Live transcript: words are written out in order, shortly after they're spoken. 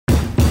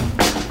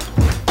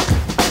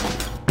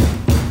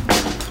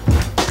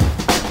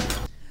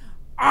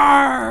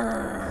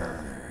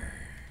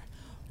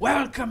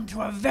Welcome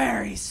to a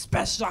very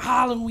special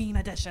Halloween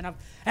edition of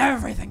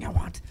Everything You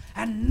Want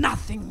and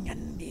Nothing You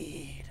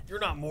Need. You're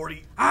not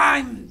Morty.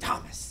 I'm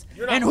Thomas.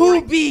 You're not and Morty.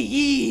 who be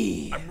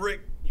ye? I'm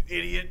Rick, you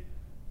idiot.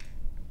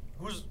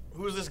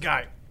 Who's this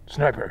guy?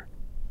 Sniper.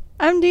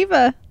 I'm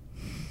Diva.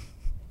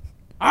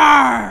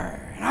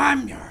 Arr, and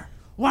I'm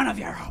one of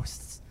your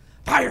hosts,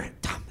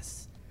 Pirate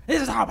Thomas.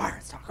 This is how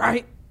pirates talk,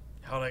 right?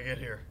 How'd I get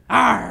here?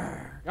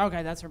 Arr.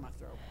 Okay, that's from my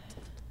throat.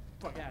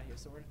 Fuck out of here,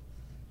 sword.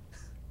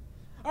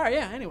 Alright,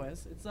 yeah,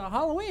 anyways, it's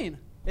Halloween.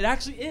 It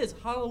actually is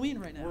Halloween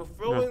right now. We're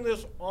filming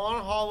this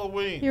on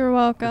Halloween. You're It's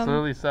welcome.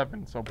 literally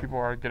 7, so people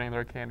are getting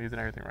their candies and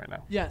everything right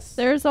now. Yes.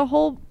 There's a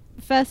whole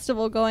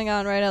festival going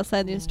on right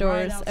outside these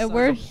doors, outside. and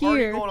we're There's a party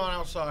here. going on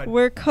outside.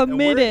 We're And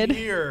committed we're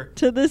here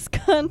to this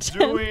content.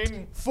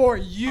 doing For a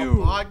you.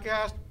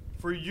 podcast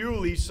for you,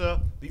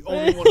 Lisa, the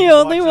only one The who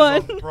only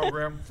watches one. the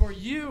program. For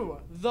you,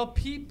 the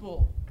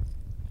people.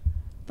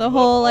 The love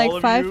whole all like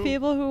of 5 you.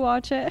 people who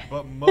watch it.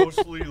 But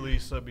mostly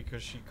Lisa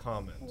because she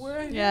comments.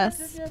 We're here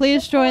Yes, to get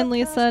please the join podcast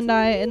Lisa and to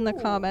I in the you,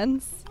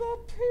 comments. The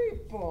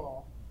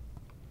people.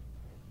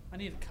 I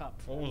need a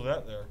cup. What was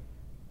that there?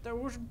 There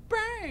was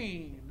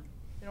Bane.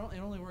 It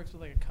only works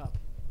with like a cup.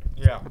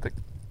 Yeah. But the,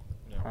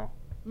 Yeah. oh.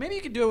 Maybe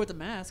you could do it with the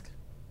mask.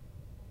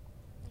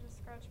 I just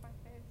scratched my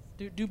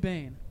face. Do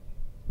Bane.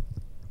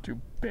 To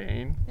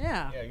Bane.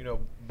 Yeah. Yeah, you know,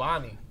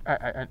 Bonnie.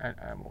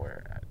 I'm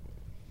aware.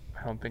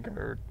 I don't think I've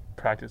ever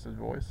practiced his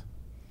voice.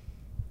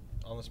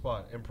 On the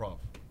spot. Improv.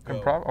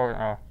 Go. Improv?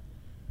 Oh,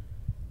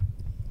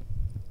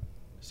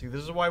 See,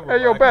 this is why we're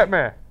hey, yo, lacking.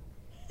 Batman.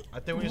 I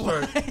think we need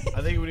to start.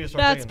 I think we need to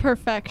start. That's taking,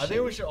 perfection. I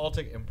think we should all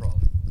take improv.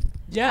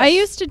 Yes. I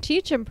used to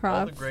teach All the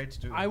improv. grades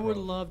do. I would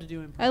improv. love to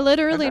do improv. I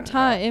literally I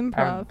taught haven't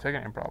improv.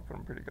 taken improv, but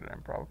I'm pretty good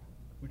at improv.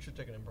 We should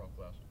take an improv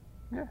class.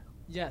 Yeah.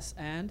 Yes,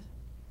 and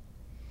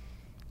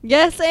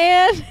Yes,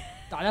 and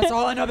that's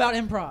all I know about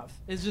improv.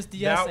 Is just the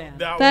yes and.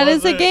 that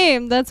is a wasn't-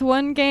 game. That's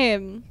one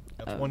game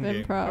That's of one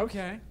game. improv.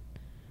 Okay.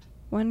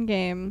 One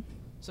game.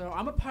 So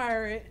I'm a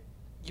pirate.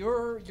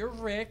 You're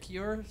Rick.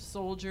 You're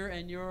soldier,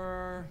 and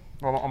you're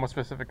Well, I'm a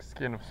specific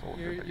skin of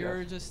soldier. but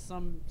you're yes. just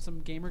some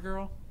gamer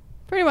girl.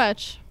 Pretty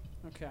much.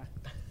 Okay.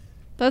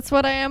 That's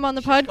what I am on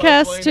the She's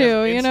podcast cosplaying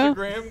too, as you know?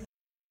 Instagram.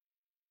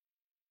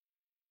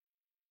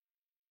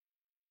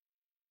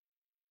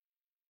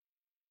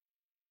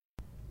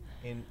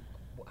 In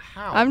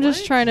how? I'm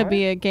just What? trying to What?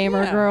 be a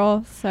gamer Yeah.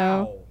 girl, so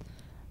How?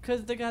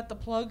 Cause they got the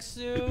plug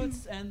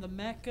suits and the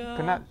mecha.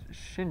 But not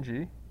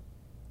Shinji.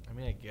 I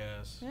mean, I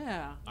guess.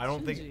 Yeah. I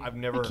don't think Shinji. I've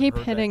never. I keep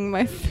heard hitting that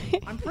my comparison.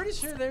 face. I'm pretty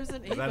sure there's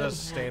an Is Ava. that a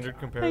standard I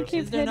comparison?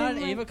 keep Is there not an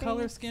hitting my Ava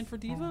color face. skin for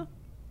Diva?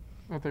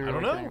 I, think I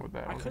don't getting know. With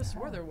that. I could have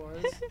swore there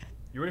was.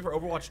 You ready for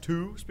Overwatch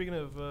 2? Speaking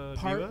of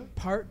Diva,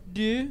 Part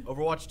 2.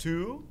 Overwatch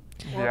 2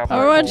 Yeah,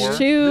 Overwatch four.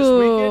 2. this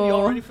weekend.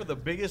 Y'all ready for the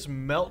biggest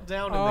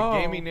meltdown in Oh. the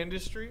gaming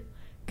industry?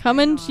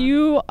 Coming Hang to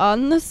you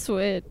on the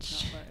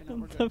Switch. No,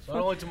 we're The good. fu-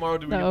 Not only tomorrow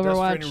do we The get Death Overwatch.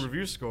 Stranding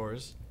review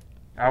scores,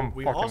 I'm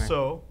we fucking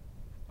also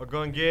are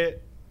going to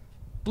get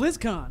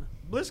BlizzCon.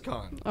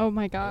 BlizzCon. Oh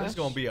my gosh. This is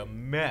going to be a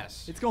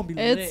mess. It's gonna be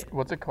It's- lit.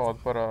 What's it called?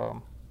 But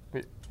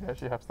wait, you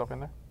actually have stuff in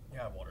there.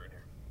 Yeah, I have water in here.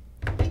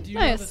 Do you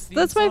know the Nice. theme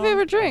That's my song?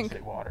 favorite Don't drink.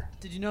 say water.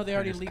 Did you know they They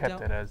already just leaked kept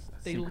out? it as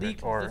a They secret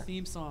leaked or the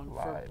theme song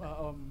lied.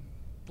 for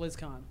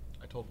BlizzCon.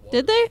 I told water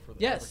Did they? for the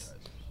Yes. advertisers.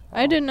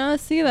 I did not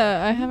see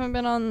that. I haven't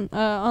been on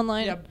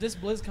online. Yeah, this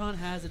BlizzCon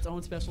has its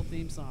own special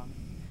theme song.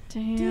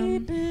 Damn.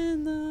 Deep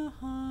in the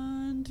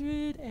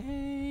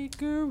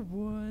 100-acre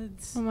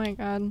woods. Oh my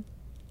god.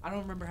 I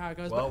don't remember how it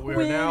goes. Well, but we're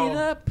Winnie now-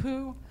 the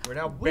Pooh. We're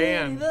now Winnie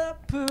banned. the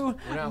Pooh.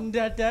 We're now-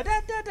 Da, da,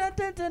 da, da, da,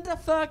 da, da, da,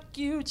 fuck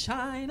you,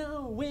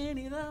 China.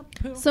 Winnie the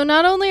Pooh. So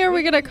not only are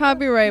we gonna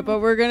copyright, but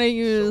we're gonna So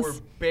use we're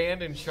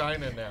banned in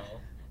China now.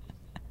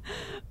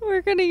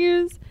 we're gonna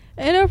use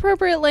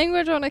inappropriate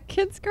language on a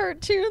kid's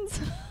cartoons.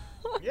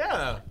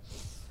 Yeah.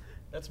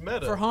 That's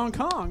meta. For Hong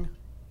Kong.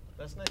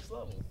 That's next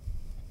level.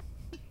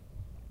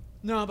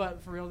 No,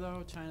 but for real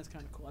though, China's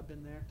kind of cool. I've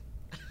been there.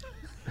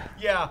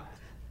 Yeah.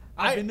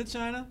 I've been to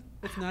China.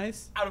 It's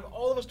nice. Out of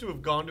all of us to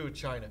have gone to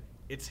China,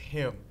 it's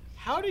him.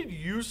 How did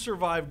you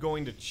survive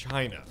going to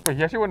China? Wait,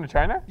 he actually went to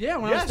China? Yeah,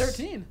 when I was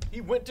 13.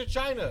 He went to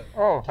China.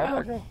 Oh, how did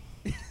that go?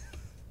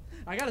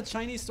 I got a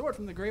Chinese sword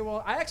from the Great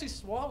Wall. I actually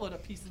swallowed a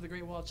piece of the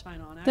Great Wall of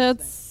China on accident.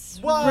 That's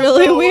Whoa,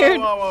 really whoa, whoa, weird.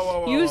 whoa, whoa, whoa,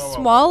 whoa, You whoa, whoa.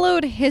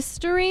 swallowed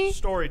history?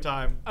 Story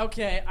time.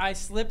 Okay, I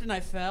slipped and I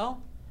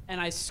fell, and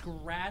I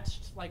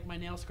scratched, like my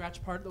nail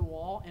scratched part of the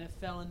wall, and it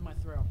fell in my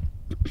throat.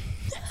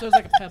 So it was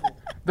like a pebble.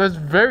 That's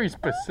very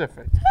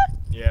specific.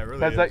 Yeah, it really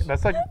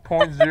That's like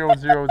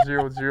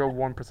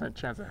 0.00001%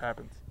 chance it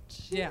happens.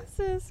 Yeah.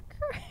 Jesus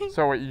Christ.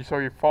 So wait,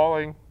 you're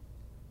falling,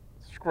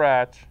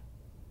 scratch,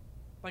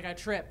 Like I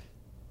trip,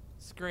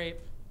 scrape.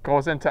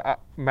 goes into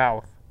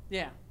mouth.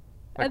 Yeah,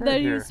 Like And right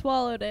then you here.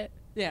 swallowed it.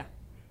 yeah.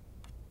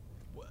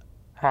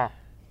 Huh.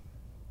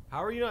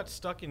 How are you not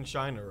stuck in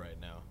China right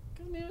now?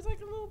 Cause I mean, it was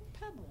like a little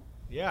pebble.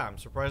 Yeah, I'm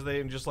surprised they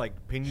didn't just like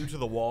pin you to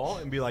the wall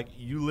and be like,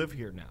 "You live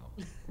here now.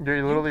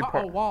 You're literally a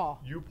part.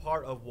 wall. You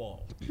part of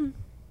wall."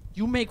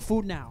 You make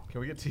food now.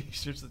 Can we get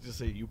T-shirts that just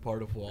say "You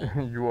part of wall"?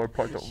 You are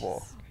part of the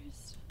wall.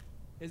 Christ.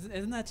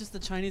 Isn't that just the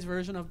Chinese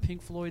version of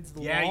Pink Floyd's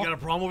The Yeah, Wall? you got a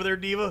problem over there,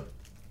 Diva?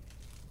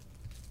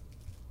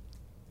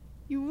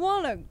 You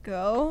wanna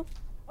go?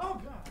 Oh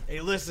god.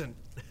 Hey, listen.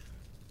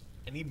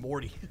 I need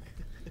Morty.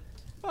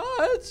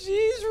 Oh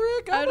jeez,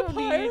 Rick, I I'm a don't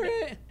need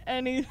pirate.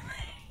 anything.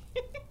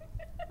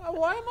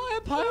 Why am I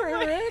a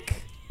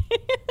pirate,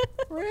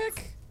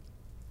 Rick?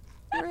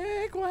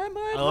 Rick, why am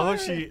I a pirate? I love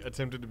how she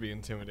attempted to be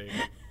intimidating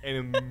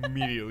and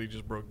immediately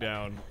just broke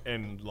down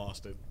and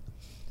lost it.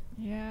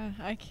 Yeah,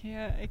 I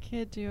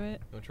can't do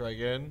it. Wanna try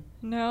again?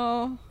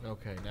 No.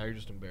 Okay, now you're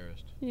just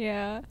embarrassed.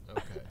 Yeah.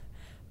 Okay.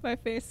 My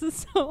face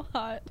is so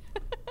hot.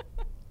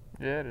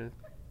 Yeah, it is.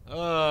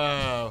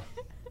 Oh.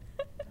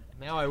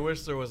 Now I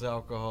wish there was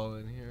alcohol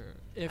in here.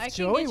 If I can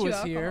Joey get you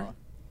was here, alcohol.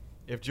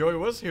 If Joey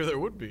was here, there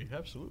would be.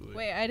 Absolutely.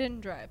 Wait, I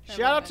didn't drive. Never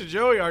Shout out to mind.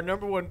 Joey, our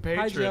 #1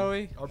 patron.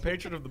 Joey. Our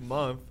patron of the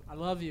month. I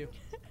love you.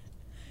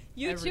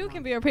 You every too month.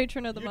 can be our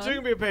patron of the You month. too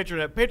can be a patron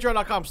at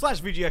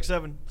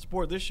patreon.com/VGX7.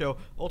 Support this show,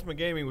 Ultimate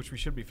Gaming, which we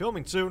should be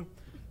filming soon,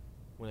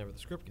 whenever the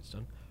script gets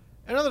done,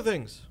 and other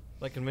things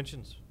like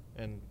conventions.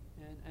 And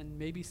And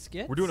maybe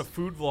skits. we're doing a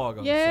food vlog on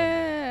Sunday.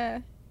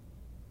 Yeah.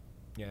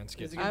 Yeah, and Is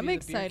skits. it gonna I'm be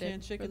the beer excited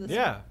can for chicken? this.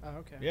 Yeah. Oh,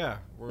 okay. Yeah,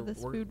 we're this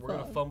we're, food we're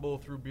gonna vlog. fumble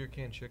through beer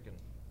can chicken.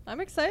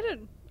 I'm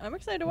excited. I'm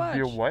excited to watch.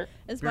 Beer what?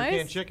 Is Beer can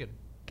Mice chicken.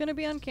 gonna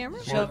be on camera?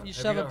 Well, Shove, have you you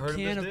shove not a heard of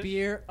can this of dish?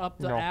 beer up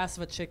the No. ass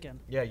of a chicken.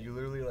 Yeah, you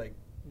literally like.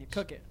 And you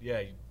cook it. Yeah,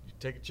 you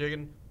take a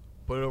chicken,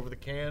 put it over the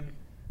can,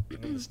 and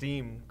then the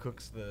steam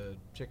cooks the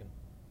chicken.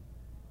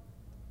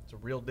 It's a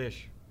real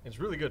dish. It's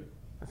really good.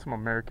 That's some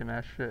American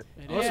ass shit.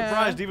 It I was is. Yeah,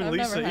 surprised even I've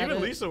never Lisa. had Even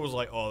it. Lisa was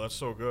like, "Oh, that's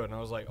so good," and I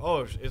was like,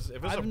 "Oh, if it's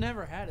I've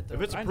never had it though.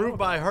 if it's but I know approved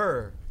by about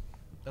her,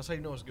 that's how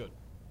you know it's good."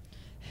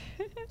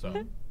 So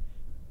it.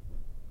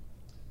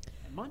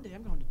 And Monday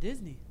I'm going to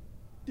Disney.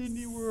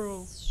 Disney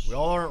World. we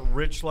all aren't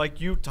rich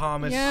like you,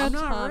 Thomas. Yeah, I'm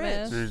not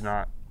Thomas. He's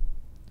not.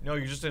 No,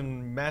 you're just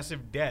in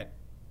massive debt.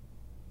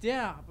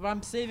 Yeah, but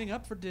I'm saving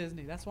up for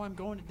Disney. That's why I'm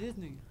going to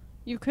Disney.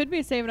 You could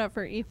be saving up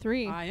for E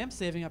E3. I am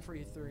saving up for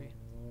E3.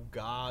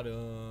 Got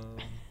him.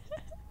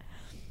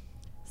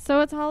 So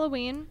it's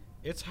Halloween,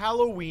 It's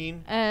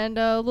Halloween. and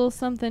a little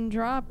something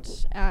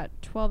dropped at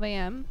 12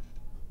 a.m.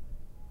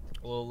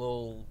 A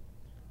little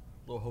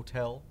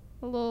hotel.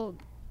 A little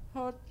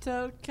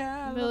Hotel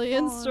California.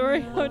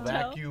 Million-story A little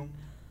hotel. vacuum.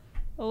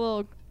 a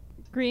little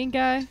green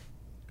guy,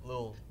 A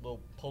little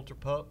polter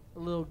pup. A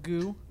little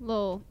goo.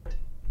 little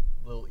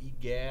Little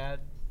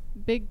egad.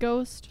 big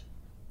ghost.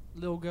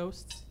 Little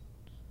ghosts.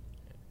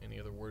 Any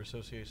other word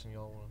association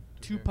y'all want?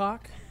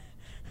 Tupac.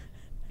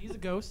 He's a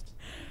ghost.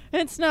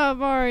 It's not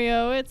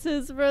Mario, it's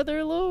his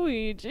brother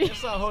Luigi.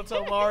 It's not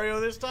Hotel Mario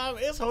this time.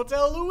 It's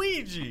Hotel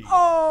Luigi.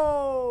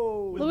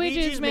 Oh! With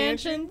Luigi's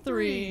Mansion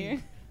 3.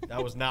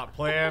 That was not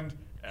planned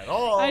at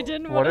all. I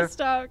didn't What want to if-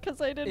 stop because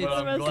I didn't But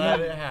want to I'm mess glad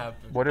up. it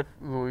happened. What if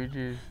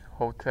Luigi's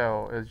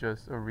Hotel is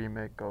just a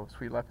remake of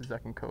Sweet Life of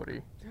Zack and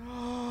Cody,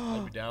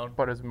 I'd be down.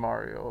 but it's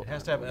Mario? It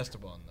has to have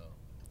Esteban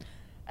though.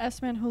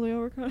 S-Man Julio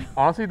Ricardo.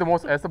 Honestly, the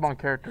most Esteban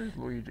character is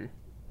Luigi.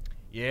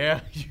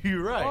 Yeah,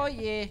 you're right. Oh,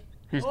 yeah.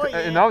 He's Oh, yeah.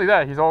 and not only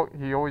that,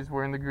 he always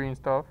wearing the green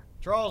stuff.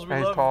 Charles, we And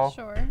he's love tall.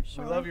 Sure,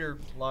 sure. we love your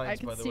lines.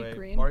 can By the see way,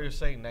 green. Mario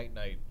saying "night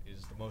night"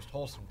 is the most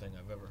wholesome thing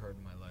I've ever heard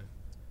in my life.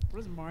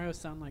 What does Mario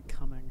sound like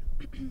coming?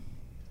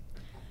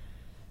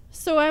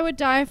 So I would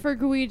die for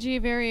Luigi.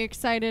 Very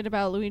excited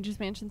about Luigi's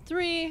Mansion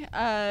 3.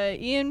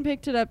 Ian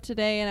picked it up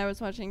today, and I was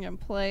watching him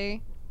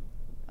play.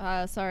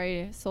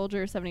 Sorry,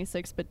 Soldier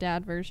 76, but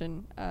dad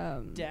version.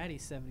 Daddy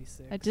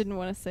 76. I didn't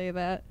want to say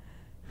that.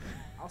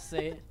 I'll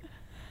say it.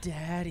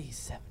 Daddy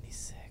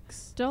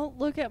 76. Don't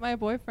look at my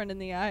boyfriend in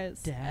the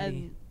eyes Daddy.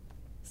 and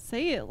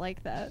say it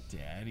like that.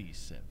 Daddy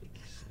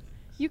 76.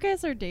 You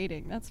guys are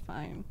dating. That's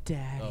fine.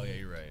 Daddy. Oh yeah,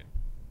 you're right.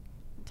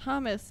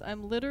 Thomas,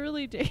 I'm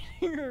literally dating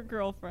your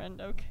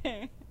girlfriend,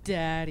 okay?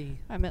 Daddy.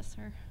 I miss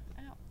her.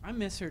 Ow. I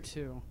miss her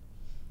too.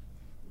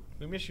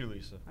 We miss you,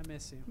 Lisa. I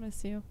miss you.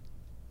 Miss you.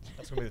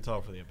 That's gonna be the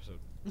title for the episode.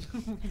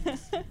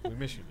 We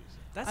miss you, Lisa.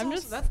 That's I'm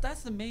also, just-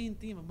 that's the main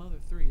theme of Mother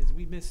 3 is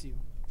we miss you.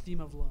 Theme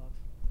of love.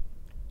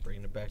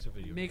 Bringing it back to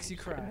video. Makes you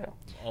games. cry. Yeah.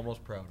 I'm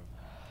almost proud of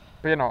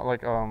But you know,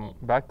 like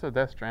back to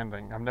Death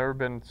Stranding. I've never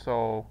been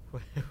so.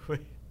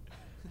 him.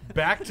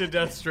 Back to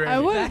Death Stranding. I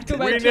would go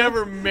back We to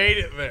never made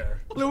it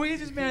there.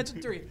 Luigi's Mansion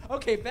 3.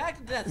 Okay, back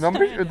to that. No,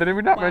 did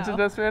we not mention Wow.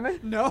 Death Stranding?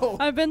 No.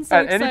 I've been so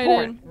At any excited.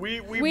 point.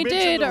 We We mentioned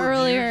did the review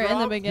earlier in the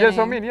drop, beginning. Yes,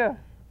 I mean, yeah.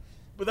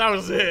 but that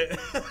was it.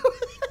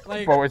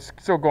 Like, But it's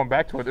still going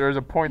back to it. There's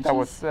a point that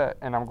was set,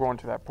 and I'm going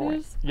to that point.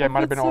 There's- Yeah, it I might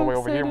have get been all the so way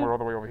over here, and excited we're all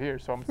the way over here,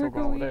 so I'm For still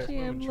going over there. Luigi,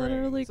 I'm Moving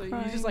literally so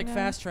crying. you just like now.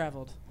 fast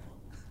traveled.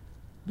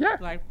 Yeah,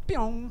 Like,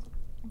 pyong.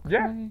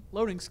 yeah, Crying.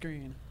 Loading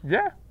screen.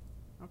 yeah,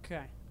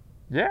 Okay.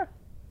 yeah.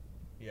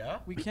 Yeah.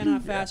 We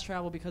cannot fast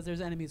travel because there's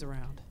enemies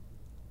around.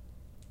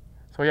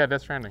 So yeah,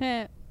 Death Stranding.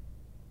 Heh.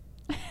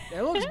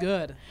 It looks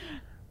good.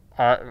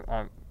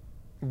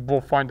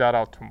 We'll find that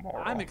out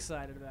tomorrow. I'm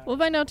excited about We'll it.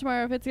 find out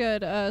tomorrow if it's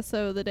good.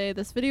 So the day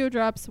this video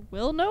drops,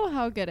 we'll know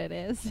how good it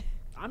is.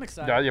 I'm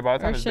excited. Yeah, yeah. By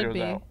the time Or this should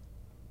video's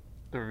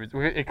be.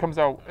 out, it comes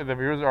out. The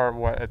reviews are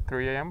what at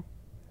 3 a.m.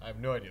 I have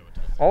no idea what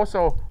time.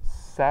 Also,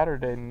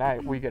 Saturday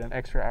night we get an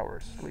extra hour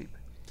of sleep.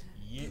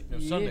 Yeah, no,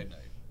 Yeah. Sunday night.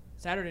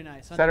 Saturday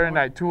night. Sunday Saturday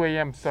morning. night, 2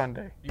 a.m.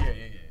 Sunday. Yeah.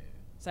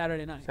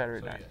 Saturday night. Saturday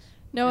So, night. yes.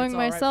 Knowing It's all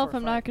right myself, for a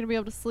I'm fight. not going to be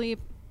able to sleep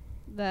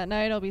that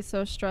night. I'll be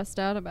so stressed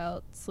out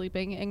about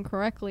sleeping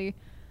incorrectly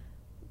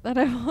that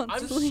I won't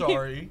I'm sleep.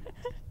 sorry.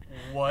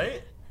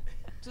 What?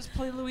 Just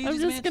play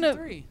Luigi's just Mansion gonna-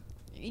 3.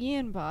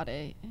 Ian bought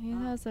it. He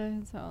has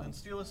his Then own.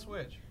 steal a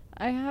Switch.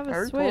 I have I a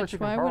already told her Switch. she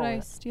can Why would borrow I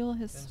it. steal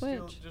his Then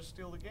Switch? just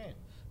steal the game.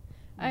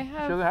 I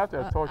have. doesn't have to.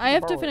 I told her she I can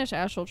have to borrow it. finish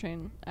Astral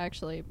Chain.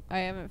 Actually, I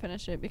haven't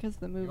finished it because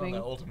of the You're on moving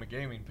that Ultimate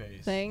Gaming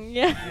pace. thing.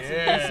 Yeah. It's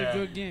Yeah. a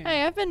good game.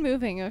 Hey, I've been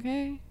moving.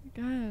 Okay.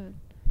 God.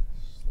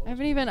 Slow I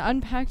haven't as even moving.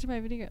 unpacked my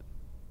video.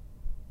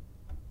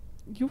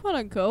 You want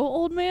to go,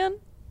 old man?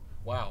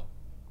 Wow.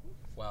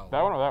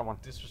 That one or that one?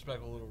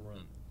 Disrespectful little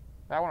run.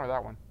 That one or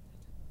that one?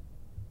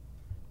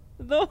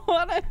 The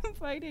one I'm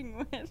fighting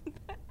with.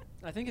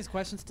 I think his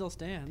question still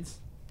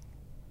stands.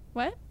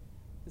 What?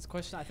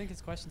 I think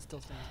his question still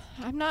stands.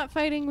 I'm not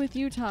fighting with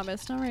you,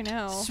 Thomas. Not right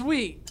now.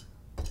 Sweet.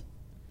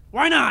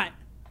 Why not?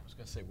 I was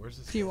gonna say, where's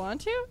this? Do you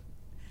want to?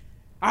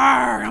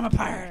 Arr, I'm a All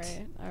pirate.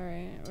 right. All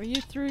right. Well, you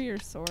threw your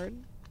sword.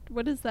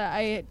 What is that?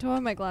 I don't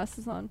have my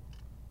glasses on.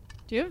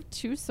 Do you have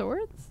two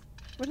swords?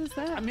 What is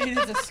that? I mean,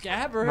 it's a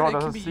scabbard. No, It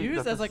that's can a be se- used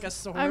that's as a like a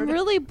sword. I'm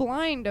really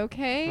blind,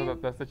 okay? No,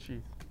 that's the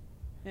cheese.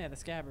 Yeah, the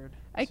scabbard.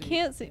 I So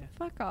can't see. yeah.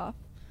 Fuck off.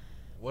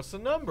 What's the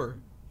number?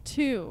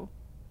 2,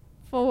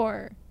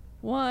 4,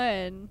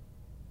 1,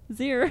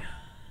 0.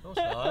 No, it's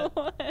not.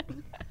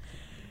 1.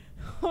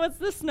 What's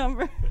this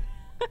number?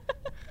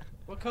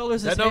 What color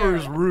is That his number hair?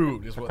 is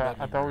rude. Is I what thought,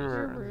 that I thought we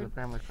number is. were You're it was a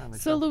family friendly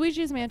So show.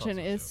 Luigi's Mansion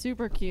so, is too.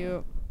 super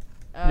cute.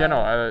 Yeah,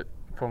 no.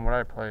 From what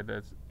I played,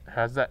 it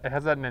has that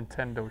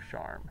Nintendo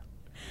charm.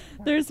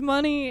 There's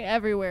money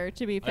everywhere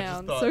to be I just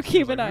found, thought- so it was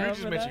keep like, an eye you out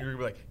just for mentioned that. you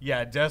were like,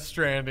 yeah, Death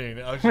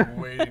Stranding. I was just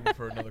waiting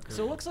for another.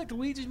 So it looks like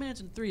Luigi's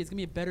Mansion 3 is gonna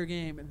be a better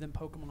game than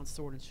Pokemon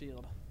Sword and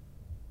Shield.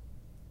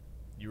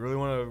 You really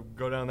want to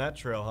go down that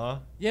trail, huh?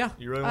 Yeah,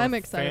 You really I'm want to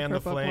excited fan for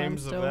the Pokemon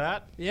flames still. of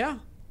that? yeah.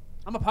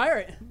 I'm a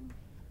pirate.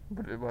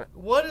 But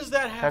What does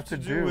that have to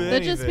do with That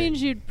anything? just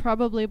means you'd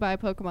probably buy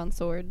Pokemon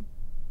Sword.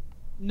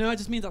 No, it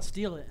just means I'll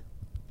steal it.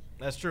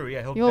 That's true.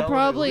 Yeah, he'll You'll download it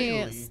probably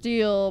illegally.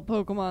 steal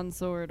Pokemon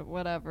Sword,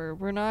 whatever.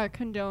 We're not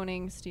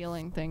condoning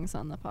stealing things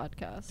on the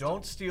podcast.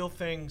 Don't steal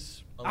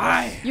things.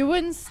 Aye. You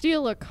wouldn't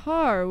steal a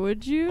car,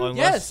 would you? Unless-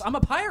 Yes, I'm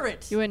a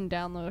pirate. You wouldn't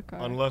download a car.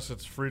 Unless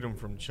it's freedom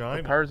from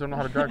China. pirates don't know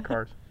how to drive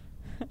cars.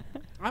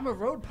 I'm a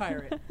road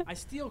pirate. I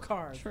steal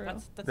cars. True.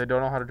 That's They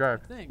don't know how to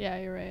drive. the thing. Yeah,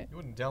 you're right. You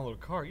wouldn't download a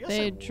car. Yes, I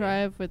They would.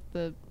 drive with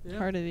the Yeah.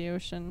 heart of the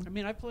ocean. I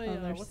mean, I play.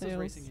 On their What's those sails.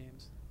 racing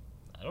games?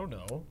 I don't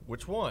know.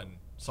 Which one?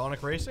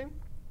 Sonic Racing?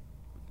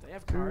 They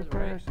have cars,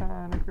 right?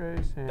 Supersonic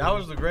racing. That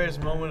was the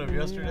greatest moment of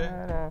yesterday.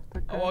 Right off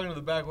the I walked into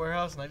the back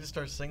warehouse and I just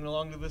started singing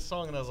along to this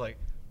song and I was like,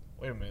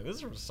 wait a minute, this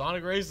is from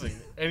Sonic Racing.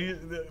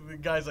 And the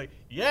guy's like,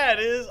 yeah, it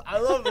is. I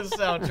love this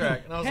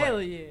soundtrack. And I was Hell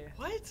like, yeah.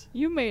 what?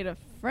 You made a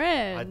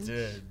friend. I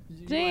did.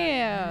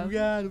 Damn. You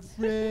got a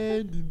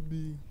friend in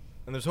me.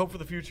 And there's hope for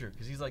the future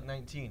because he's like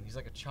 19. He's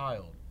like a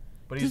child.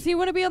 But Does he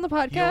want to be on the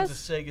he owns a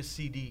podcast? Sega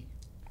CD.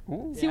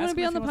 Ooh. Does he Yeah, want ask to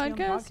be him on the if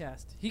he wants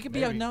podcast? He could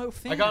be Maybe. a no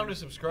fan. I got him to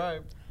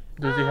subscribe.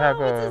 Does he have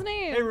what's a his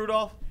name? Hey,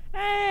 Rudolph.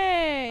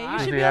 Hey, you Does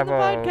Does should he be on have the a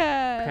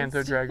podcast.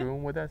 Panzer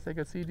Dragoon with that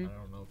Sega CD? I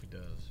don't know if he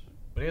does.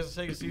 But he has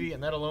a Sega CD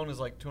and that alone is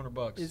like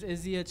 $200.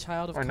 Is he a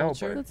child of I know,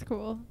 culture? but- That's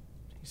cool.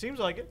 He seems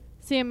like it.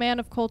 Is he a man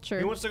of culture?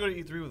 He wants to go to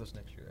E3 with us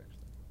next year,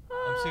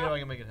 actually. I'm seeing how I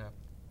can make it happen.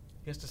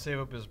 He has to save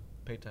up his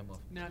paid time off.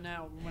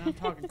 Now, when I'm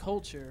talking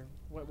culture,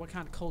 what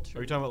kind of culture?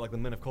 Are you talking about like the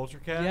Men of Culture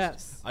cast?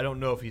 Yes. I don't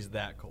know if he's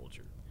that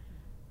culture.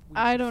 We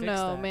I should don't fix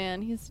know, that.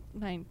 man. He's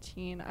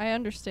 19. I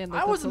understand that. I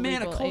that's was a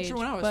man of legal culture age,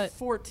 when I was but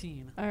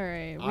 14. all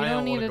right, we I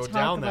don't need want to go talk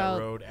down about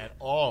that road at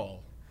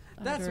all.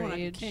 That's when I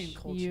underage became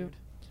cultured. you.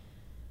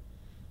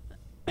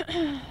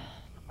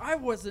 I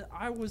wasn't.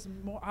 I was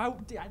more.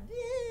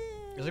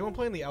 Is anyone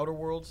playing the Outer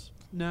Worlds?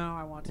 No,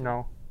 I want to.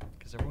 No.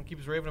 Because everyone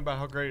keeps raving about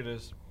how great it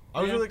is.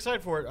 I was Yeah. really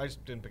excited for it. I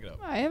just didn't pick it up.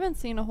 I haven't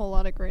seen a whole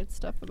lot of great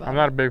stuff about I'm it.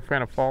 not a big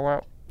fan of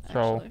Fallout.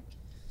 So, Actually.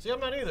 See, I'm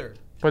not either.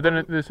 but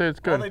then they say it's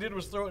All they good. did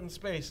was throw it in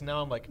space, and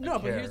now I'm like, No, I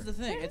but care. here's the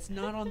thing: it's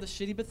not on the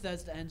shitty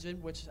Bethesda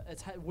engine, which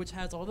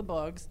has all the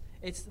bugs.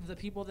 It's the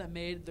people that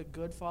made the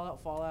good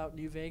Fallout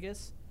New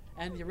Vegas,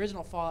 and the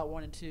original Fallout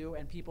 1 and 2,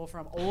 and people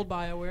from old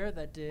BioWare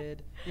that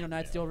did,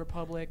 Knights of the Old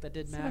Republic, that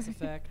did Mass Sorry.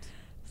 Effect.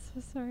 So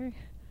sorry.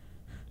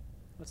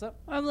 What's up?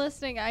 I'm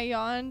listening. I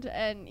yawned,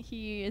 and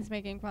he is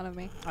making fun of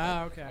me.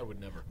 Ah, okay. I would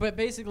never. But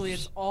basically,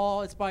 it's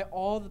by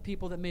all the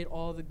people that made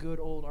all the good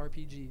old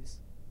RPGs.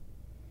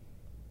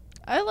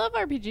 I love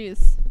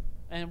RPGs.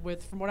 And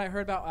from what I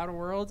heard about Outer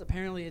Worlds,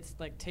 apparently it's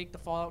like take the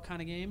Fallout kind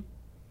of game,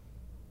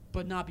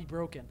 but not be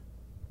broken,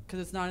 because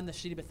it's not in the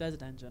shitty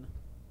Bethesda engine.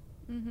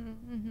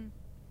 Mm-hmm.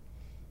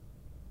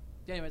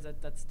 Anyways,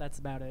 that's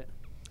about it.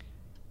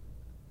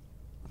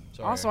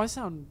 Sorry. Also, I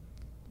sound.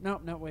 No,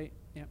 wait.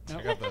 Yeah, no.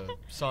 I got the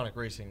Sonic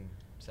Racing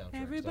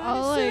soundtrack. Everybody- stuff.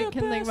 All I Super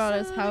can think about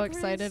is how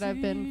excited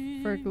I've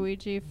been for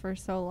crazy. Guiji for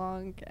so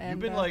long, and You've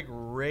been like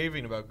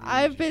raving about Luigi.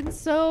 I've been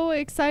so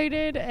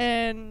excited,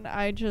 and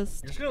I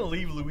just You're just gonna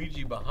leave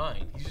Luigi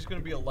behind. He's just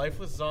gonna be a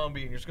lifeless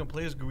zombie, and you're just gonna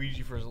play as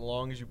Luigi for as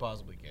long as you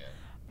possibly can.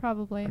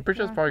 probably. I'm pretty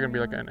sure it's probably gonna be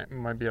like Yeah. it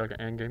might be like an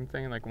end game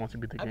thing. Like once you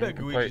beat the I game, bet you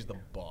can Luigi's play.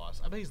 the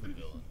boss. I bet he's the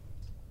villain.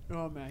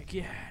 Oh my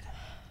god.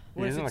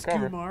 What He's if in the it's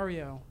cover.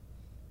 Mario?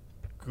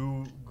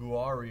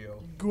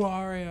 Guario.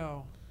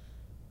 Guario.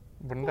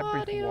 Wouldn't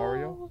that be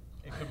Wario?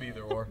 It could be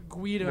either or.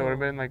 Guido. That would have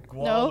been like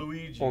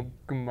Gualuigi. or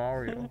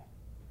Mario.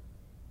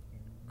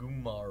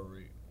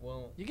 Gumari.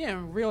 Well, You're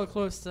getting real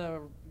close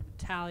to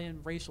Italian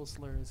racial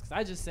slurs, because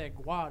I just said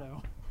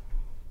Guado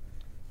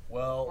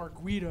well. or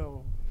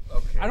Guido.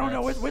 Okay. I don't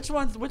know that's- which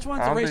one's I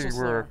a don't racial think we're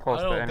slur. close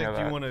I to don't any of think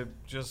you that. want to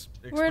just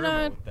We're experiment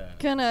not with that.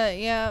 gonna.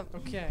 Yeah.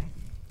 Okay.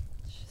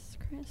 Jesus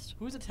Christ.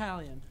 Who's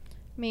Italian?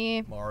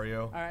 Me.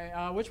 Mario. All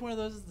right. Which one of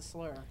those is the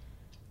slur?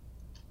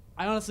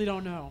 I honestly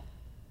don't know.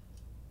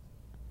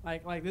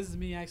 Like this is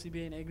me actually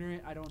being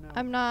ignorant. I don't know.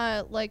 I'm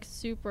not like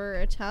super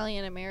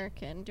Italian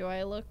American. Do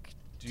I look?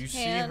 Do you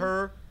see tan?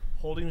 her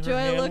holding her Do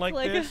I hand look like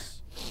like a-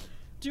 this?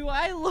 Do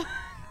I look?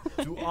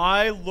 Do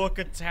I look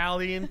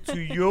Italian to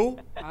you?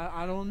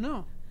 I don't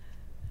know.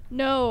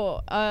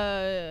 No.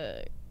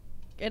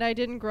 And I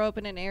didn't grow up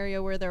in an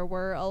area where there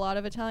were a lot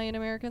of Italian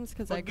Americans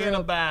because I Forget grew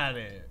up about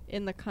it.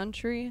 in the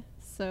country.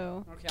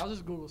 So Okay, I'll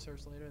just Google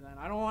search later then.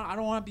 I don't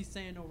want to be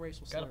saying no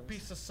racial Got a slurs.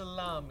 piece of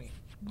salami.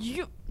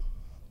 you.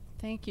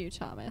 Thank you,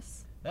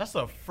 Thomas. That's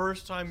the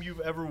first time you've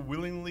ever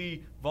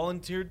willingly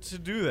volunteered to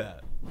do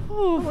that.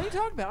 What are you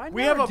talking about? I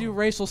We never have a- do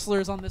racial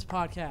slurs on this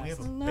podcast. We have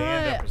a Not-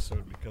 banned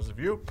episode because of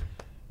you.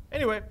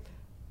 Anyway,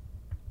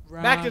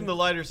 back in the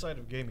lighter side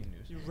of gaming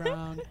news. You're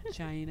wrong,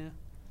 China.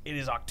 It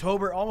is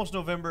October, almost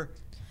November.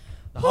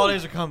 The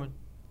holidays are coming.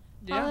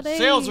 Yeah. Holidays.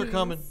 Sales are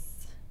coming.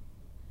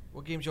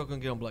 What games y'all gonna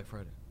get on Black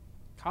Friday?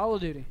 Call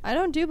of Duty. I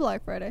don't do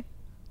Black Friday.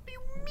 What do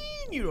you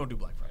mean you don't do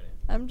Black Friday?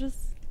 I'm just.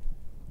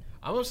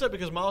 I'm upset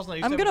because Miles and I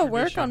used I'm to have gonna a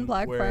work tradition on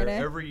Black where Friday.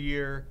 every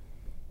year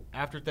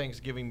after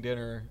Thanksgiving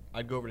dinner,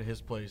 I'd go over to his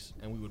place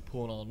and we would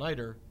pull an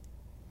all-nighter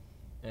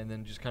and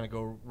then just kind of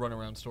go run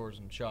around stores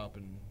and shop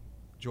and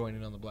join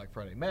in on the Black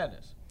Friday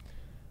madness.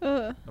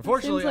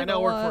 Unfortunately, I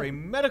now work for a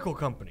medical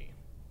company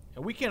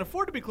and we can't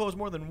afford to be closed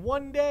more than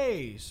one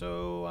day,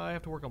 so I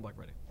have to work on Black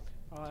Friday.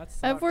 Oh, that I've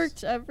sucks.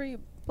 worked every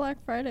Black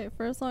Friday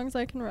for as long as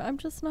I can. I'm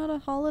just not a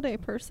holiday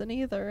person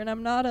either, and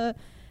I'm not a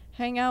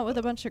hang out with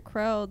a bunch of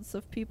crowds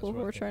of people That's who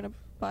what I are think trying to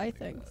of. buy Think of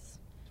that. things. That's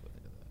what I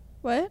think of that.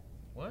 What?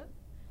 What?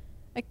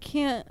 I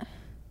can't.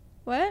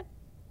 What?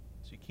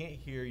 So you can't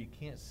hear, you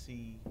can't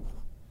see.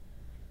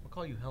 We'll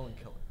call you Helen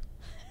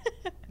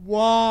Keller.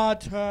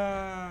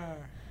 Water.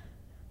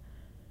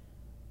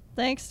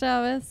 Thanks,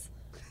 Thomas.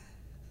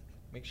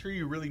 Make sure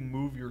you really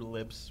move your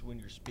lips when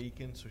you're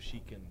speaking so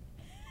she can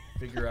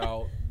figure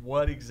out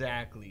what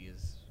exactly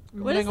is.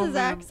 What is Bang on this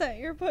man, accent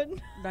you're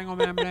putting? Bang on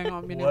man, bang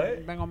on man,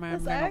 What? bang on man,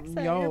 This bang on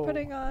accent yo. you're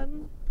putting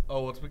on.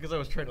 Oh, it's because I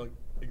was trying to like,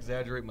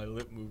 exaggerate my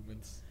lip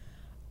movements.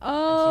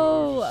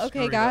 Oh, just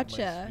okay, screwing up my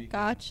gotcha, speaking.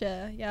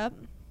 gotcha. Yep.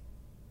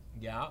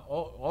 Yeah.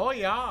 Oh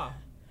yeah.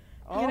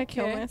 I'm gonna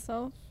kill Okay.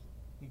 myself.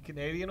 You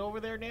Canadian over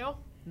there now?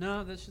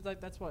 No, that's just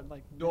like that's what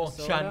like Don't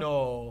Minnesota? ya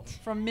know?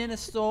 From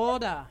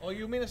Minnesota Oh,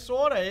 you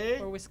Minnesota, eh?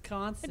 or I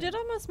Wisconsin. did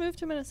almost move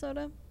to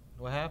Minnesota.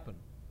 What happened?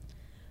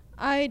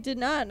 I did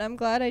not, and I'm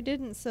glad I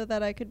didn't, so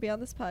that I could be on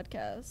this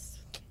podcast.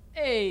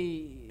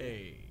 A.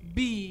 Hey.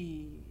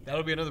 B.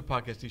 That'll be another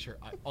podcast T-shirt.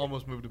 I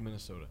almost moved to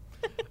Minnesota.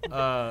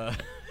 I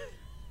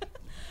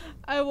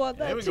want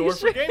that There we t-shirt. go. Work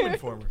for Game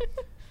Informer.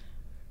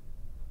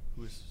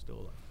 Who is still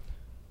alive?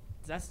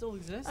 Does that still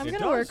exist? I'm It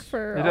gonna work does.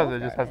 for. It does. all It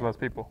just of has it. less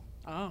people.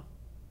 Oh,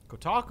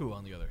 Kotaku,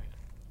 on the other hand,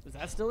 does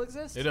that still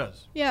exist? it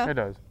does. Yeah, It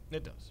does.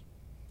 It does.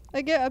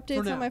 I get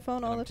updates now. on my phone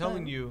And all I'm the time.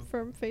 telling you,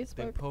 from They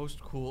Facebook.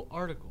 post cool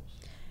articles.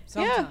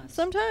 Sometimes. Yeah,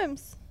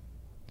 sometimes.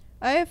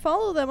 I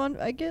follow them on.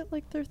 I get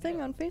like their thing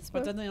Yeah. on Facebook.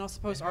 But then they also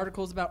post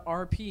articles about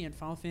RP and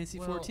Final Fantasy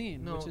Well,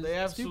 14. No, which is they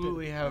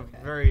absolutely stupid. have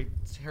Okay. very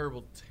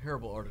terrible,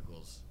 terrible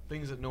articles.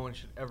 Things that no one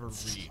should ever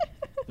read.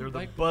 They're the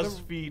Like the-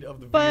 BuzzFeed of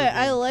the. But video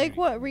I game like community.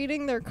 what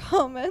reading their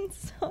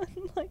comments on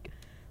like.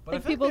 But like I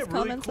feel people's like they have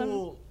really comments on-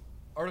 cool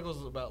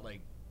articles about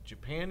like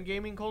Japan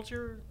gaming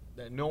culture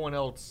that no one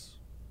else.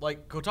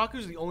 Like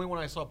Kotaku's the only one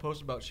I saw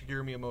post about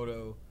Shigeru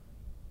Miyamoto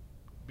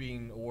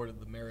being awarded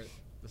the merit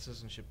the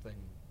citizenship thing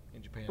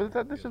in Japan. But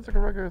that's the just other like a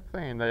regular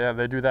thing. Yeah,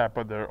 they do that,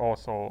 but they're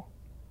also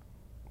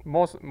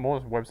most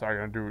websites are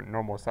gonna do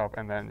normal stuff,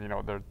 and then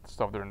their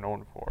stuff they're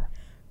known for.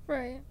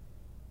 Right.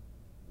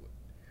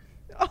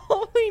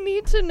 All we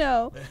need to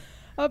know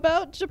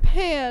about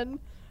Japan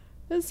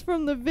is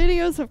from the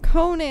videos of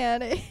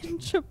Conan in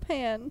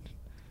Japan.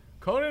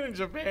 Conan in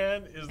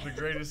Japan is the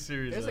greatest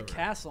series There's ever. a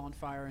castle on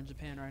fire in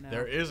Japan right now.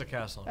 There is a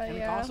castle. Uh, And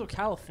yeah. also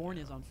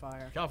California's on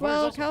fire. California's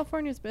Well, also.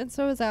 California's been,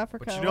 so is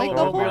Africa. But you know like what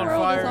the will whole be on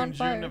world fire is on in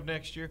fire. June of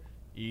next year?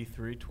 E3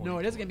 2020. No,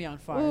 it is gonna be on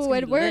fire. It's Ooh, gonna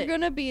and be we're lit.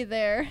 gonna be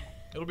there.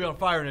 It'll be on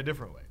fire in a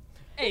different way.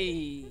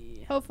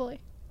 Hey.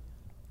 Hopefully.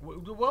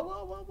 What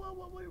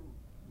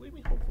What do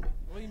you mean, hopefully?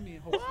 What do you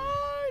mean, hopefully?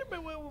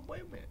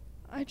 Wait a minute.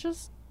 I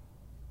just,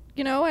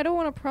 you know, I don't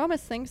want to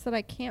promise things that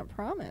I can't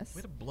promise. We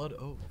had a blood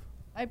oath.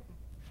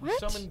 We What?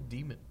 summoned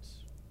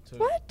demons.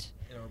 What?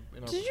 In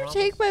our Did you promise.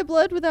 take my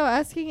blood without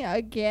asking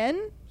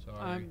again? Sorry.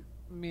 I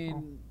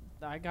mean,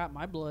 I got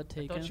my blood I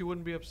taken. thought you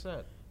wouldn't be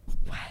upset.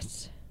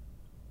 What?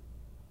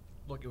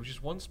 Look, it was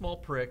just one small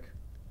prick.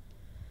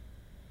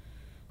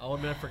 I'll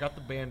admit I forgot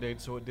the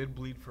Band-Aid, so it did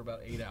bleed for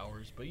about 8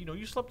 hours. But, you know,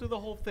 you slept through the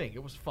whole thing.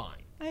 It was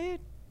fine. I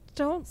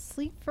don't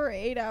sleep for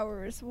 8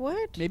 hours.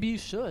 What? Maybe you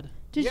should.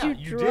 Did yeah, you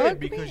did drug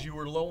because me? you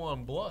were low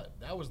on blood.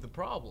 That was the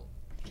problem.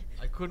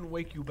 I couldn't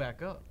wake you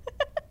back up.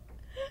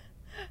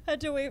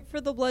 Had to wait for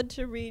the blood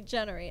to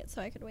regenerate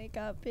so I could wake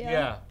up.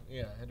 Yeah,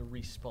 I had to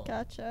respawn.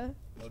 Gotcha.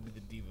 That would be the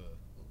diva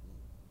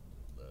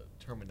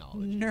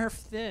terminology.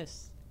 Nerf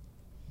this.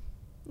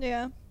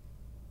 Yeah.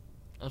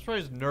 I'm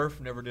surprised Nerf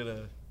never did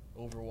a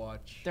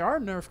Overwatch. There are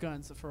Nerf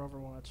guns for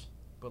Overwatch.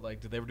 But like,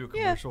 did they ever do a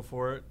Yeah. commercial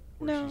for it?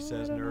 Where No, she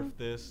says I don't Nerf know.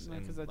 this No,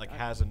 'cause and I- like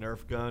has a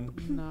Nerf gun? No,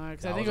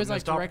 because That I think was it a was like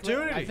missed directly. I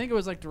opportunity. think it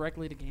was like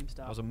directly to GameStop.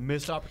 That was a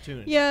missed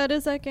opportunity. Yeah, it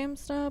is at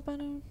GameStop. I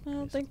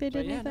don't think they But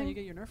did yeah, no, anything. you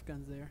get your Nerf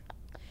guns there.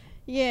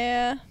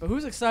 Yeah. But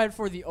who's excited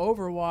for the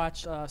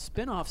Overwatch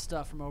spin-off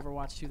stuff from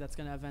Overwatch 2 that's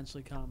going to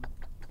eventually come?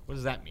 What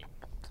does that mean?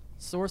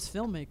 Source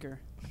Filmmaker.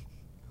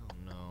 Oh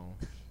no.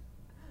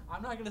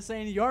 I'm not going to say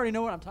any. You already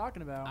know what I'm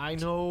talking about. I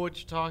know what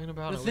you're talking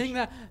about.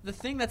 The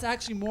thing that's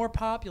actually more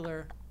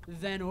popular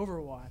than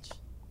Overwatch.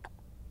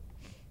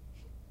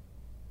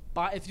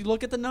 But if you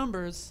look at the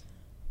numbers,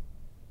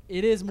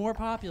 it is more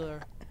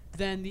popular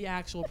than the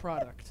actual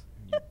product.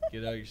 You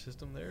get out of your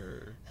system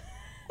there,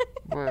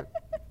 But or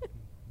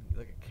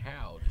like a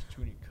cow just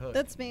chewing your cud.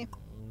 That's me.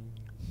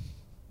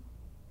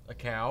 A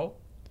cow?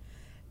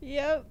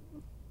 Yep.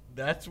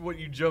 That's what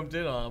you jumped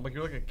in on. I'm like,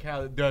 you're like a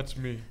cow. That's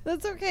me.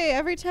 That's okay.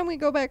 Every time we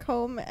go back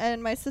home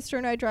and my sister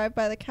and I drive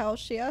by the cow,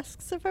 she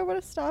asks if I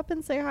want to stop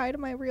and say hi to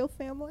my real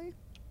family.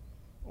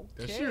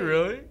 Is she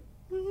really?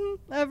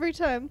 Every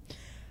time.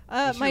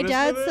 Does she My listen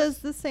dad to this? says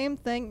the same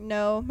thing.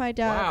 No, my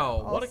dad.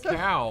 Wow, what a also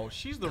cow.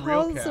 She's the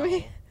real calls cow.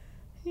 me-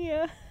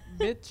 Yeah.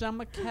 Bitch, I'm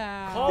a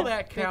cow. Call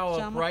that cow Bitch,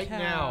 up I'm a right cow.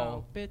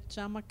 now. Bitch,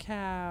 I'm a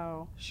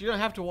cow. She don't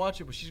have to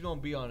watch it, but she's going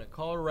to be on it.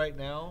 Call her right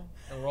now,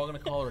 and we're all going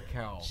to call her a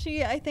cow.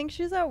 I think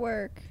she's at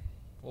work.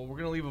 Well, we're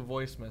going to leave a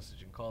voice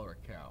message and call her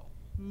a cow.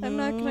 I'm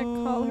not gonna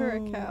call her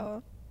a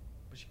cow.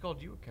 But she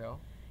called you a cow.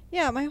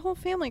 Yeah, my whole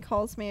family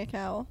calls me a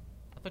cow.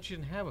 I thought she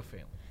didn't have a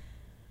family.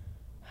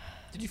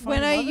 Did you find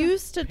When I another?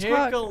 used to Pick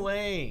talk, a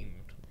lane.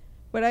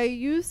 when I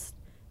used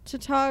to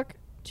talk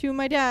to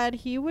my dad,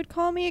 he would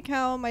call me a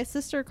cow. My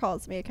sister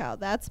calls me a cow.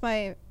 That's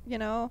my,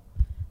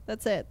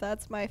 that's it.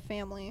 That's my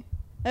family.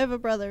 I have a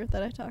brother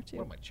that I talk to,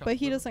 What am I, Chuck but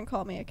he Liddell? doesn't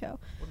call me a cow.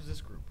 What is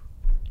this group?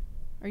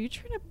 Are you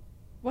trying to,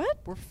 what?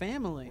 We're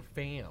family. We're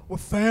fam. We're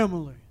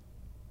family.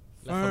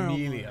 La Family.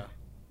 familia.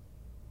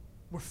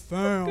 We're I'm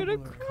family.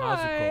 gonna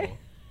cry.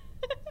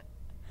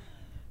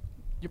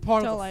 You're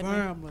part Don't of lie the to me.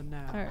 family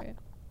now. All right.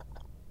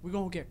 We're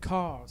gonna get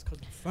cars because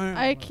we're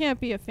family. I can't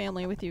be a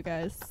family with you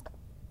guys.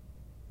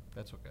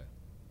 That's okay.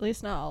 At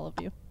least not all of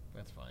you.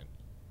 That's fine.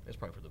 It's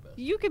probably for the best.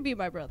 You could be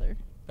my brother.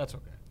 That's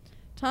okay.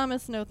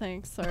 Thomas, no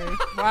thanks. Sorry.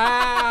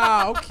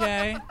 Wow.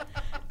 Okay.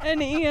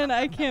 And Ian,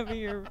 I can't be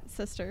your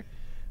sister.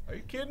 Are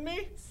you kidding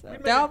me? So- We'd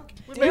make That- a,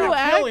 we'd make You a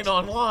killing act-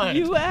 online.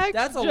 You act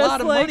That's a just lot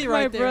of like money my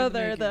right there in the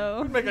brother, making.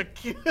 though. We'd make a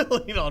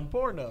killing on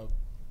Pornhub.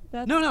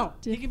 That's No.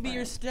 He can be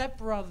your different.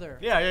 stepbrother.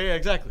 Yeah,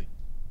 exactly.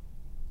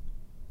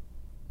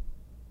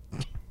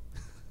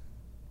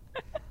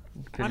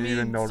 can you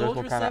even notice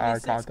Soldier what kind of eye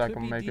 76 contact could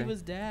I'm be making?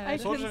 Diva's dad. I can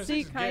Soldier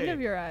see 76 is kind gay,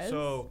 of your eyes.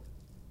 So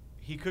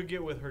he could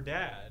get with her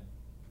dad.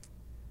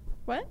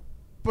 What?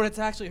 But it's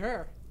actually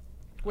her,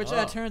 which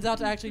Oh. turns out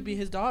to actually be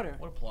his daughter,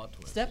 What a plot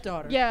twist.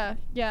 stepdaughter. Yeah.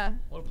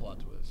 What a plot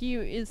twist. He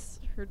is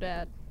her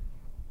dad.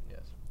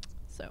 Yes.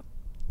 So.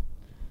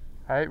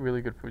 I ate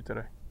really good food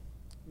today.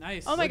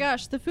 Nice. Oh my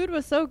gosh, the food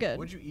was so good.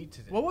 What'd you eat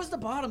today? What was the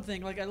bottom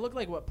thing? Like, it looked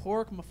like what?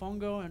 Pork,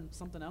 mofongo, and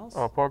something else.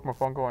 Pork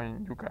mofongo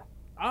and yuca,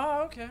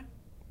 Oh, okay.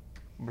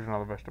 which is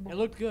another vegetable. It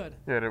looked good.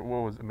 Yeah, it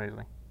was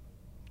amazing.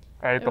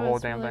 I ate It the whole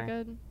was damn really thing.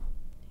 good.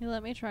 He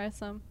let me try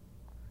some.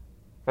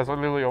 That's what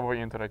literally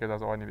overeating today because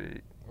that's all I need to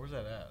eat. Where's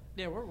that at?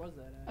 Yeah, where was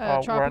that at? Uh, We're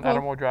on tropical.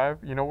 Animal Drive.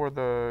 You know where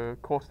the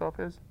cool stuff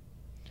is?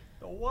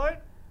 The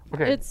what?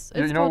 Okay. It's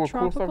you know called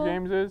where Cool Stuff Tropical?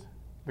 Games is?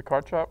 The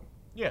card shop.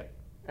 Yeah.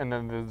 And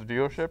then there's the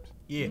dealerships.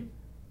 Yeah.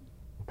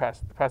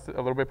 Past a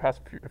little bit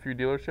past a few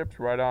dealerships,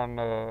 right on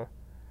By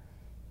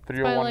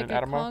 301 like in a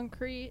Adamo.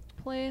 concrete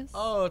place.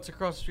 Oh, it's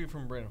across the street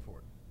from Brandon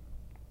Ford.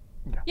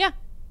 Yeah.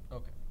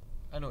 Okay.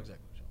 I know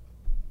exactly what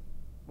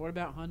you're What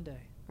about Hyundai?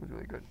 It was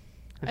really good.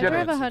 I She had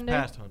drive a It's Hyundai.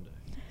 past Hyundai.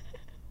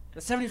 The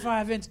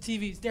 75-inch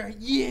TVs, they're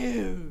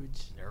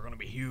huge. They're gonna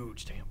be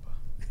huge, Tampa.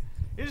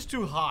 It is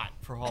too hot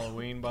for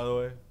Halloween, by the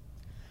way.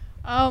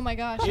 Oh my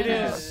gosh. It I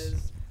know.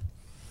 is.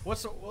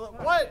 What's the,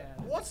 bad.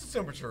 what's the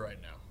temperature right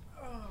now?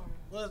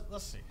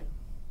 Let's see.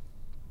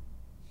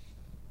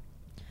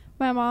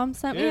 My mom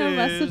sent me It a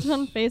message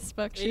on is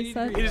Facebook. She 80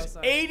 said, It degrees. is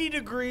outside. 80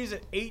 degrees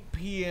at 8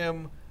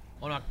 p.m.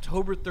 on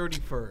October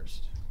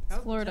 31st.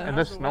 How's- Florida. And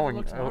how's it's the weather snowing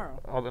look tomorrow?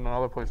 other than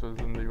other places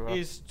in the U.S.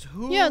 Is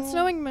too. Yeah, it's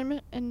snowing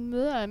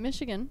in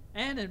Michigan.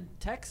 And in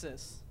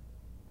Texas.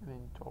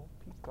 In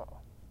Topeka.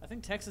 I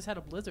think Texas had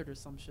a blizzard or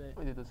some shit.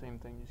 We did the same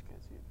thing. You just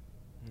can't see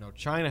it. No,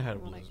 China had a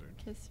Wanna blizzard.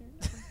 kiss your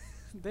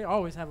They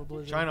always have a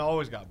blizzard. China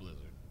always got blizzard.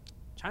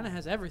 China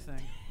has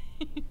everything.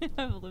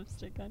 I have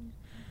lipstick on you.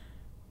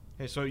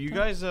 Hey, so you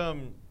guys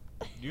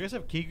you guys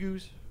have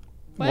kigus?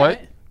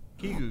 What?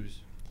 Kigus.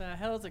 The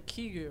hell is a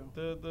kigu?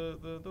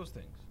 The those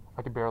things.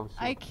 I can barely see.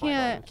 I it.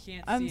 can't.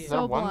 Can't I'm see it.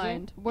 so Is that onesie?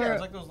 blind. Yeah, Where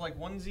it's like those like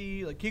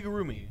onesie like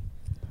kigurumi. Is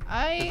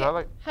that I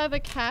like? have a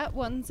cat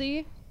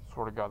onesie.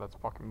 Swear to God, that's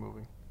fucking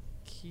moving.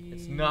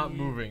 It's not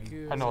moving.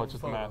 Kigu. I know, It's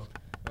it's a just a photo. mask.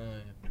 Yeah.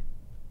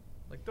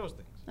 Like those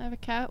things. I have a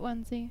cat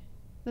onesie.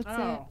 That's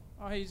Oh.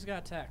 Oh, you just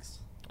got a text.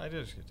 I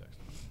did just get text.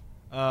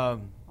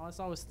 Oh, it's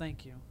always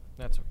thank you.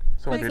 That's okay.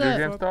 So What's video that?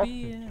 game For stuff.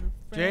 being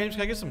a James,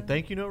 can I get some friend.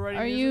 thank you note it. writing?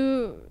 Are music?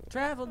 you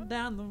Travel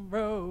down the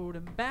road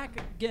and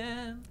back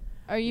again.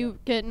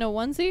 getting a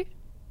onesie?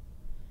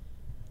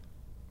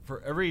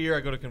 For every year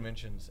I go to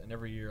conventions, and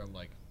every year I'm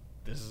like,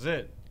 this is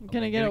it. I'm I'm gonna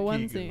gonna get a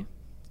Kigu. onesie.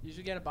 You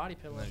should get a body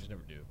pillow. And I just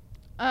never do.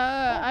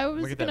 I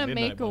was Look at that gonna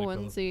midnight make a body pillow.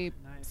 onesie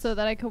Nice. so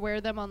that I could wear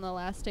them on the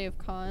last day of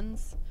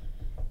cons.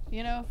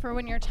 You know, for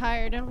when you're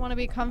tired and want to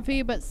be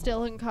comfy but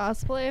still in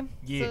cosplay.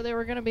 Yeah. So they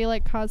were gonna be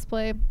like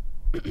cosplay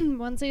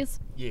onesies.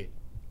 Yeah.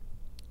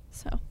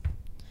 So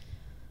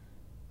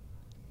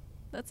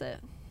that's it.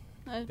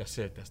 I'm That's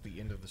it. That's the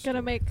end of the story.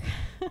 gonna make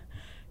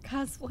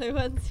cosplay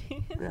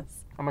onesies. Yeah.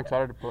 I'm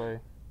excited to play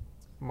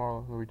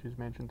Mario Luigi's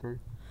Mansion 3.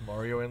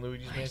 Mario and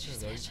Luigi's Mansion.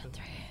 Luigi's Mansion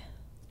 3.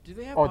 Do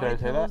they have Oh, did body I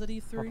say pillows that? at I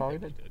E3? probably I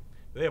did. did.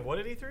 They have what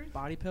at E3?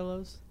 Body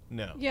pillows?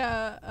 No.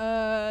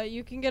 Yeah,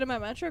 you can get them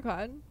at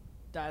MetroCon.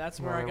 That's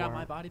where No, I they got my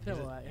weren't. body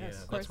pillow at. Yeah, Yes.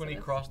 course that's when it he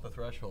is. crossed the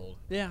threshold.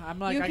 Yeah, I'm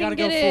like, You I can gotta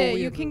get go it. full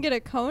You weeaboo. can get a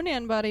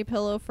Conan body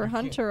pillow for I can't-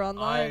 Hunter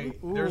online.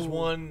 There's Ooh.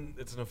 one.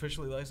 It's an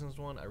officially licensed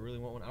one. I really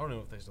want one. I don't know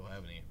if they still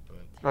have any,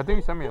 but I think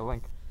you sent me a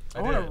link.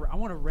 I did.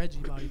 want a Reggie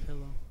body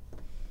pillow.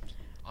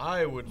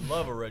 I would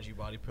love a Reggie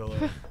body pillow.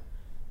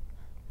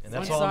 And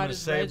that's One all I'm side gonna is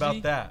say about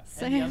Reggie, that.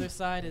 And the Same. other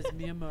side is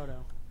Miyamoto.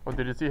 Oh,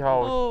 did you see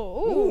how?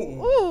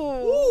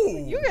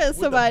 Ooh, you got With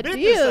some the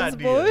business ideas,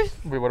 boy.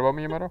 Wait, what about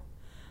Miyamoto?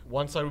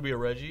 One side would be a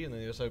Reggie, and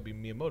then the other side would be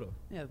Miyamoto.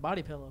 Yeah, the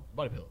body pillow.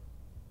 Body pillow.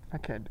 I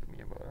can't do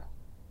Miyamoto.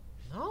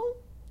 No?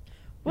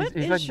 What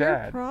he's is like your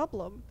Dad.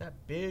 problem? That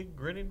big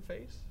grinning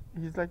face?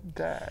 He's like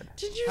Dad.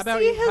 Did you How about,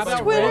 see how his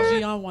about Twitter?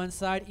 Reggie on one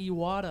side,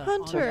 Iwata on the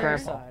Hunter. other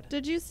Grandpa. side?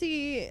 Did you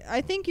see? I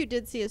think you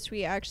did see his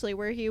tweet actually,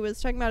 where he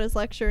was talking about his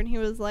lecture, and he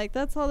was like,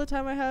 "That's all the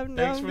time I have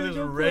now." Thanks I'm for gonna this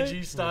go play."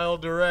 Reggie style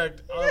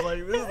direct. I was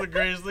like, this is the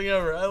greatest thing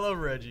ever. I love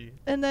Reggie.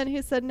 And then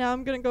he said, "Now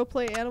I'm gonna go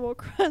play Animal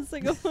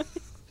Crossing." I'm like,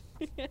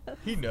 yes.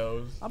 He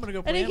knows. I'm gonna go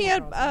And play he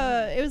had Animal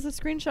Crossing. it was a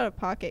screenshot of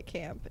Pocket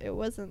Camp. It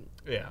wasn't.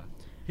 Yeah.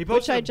 He Which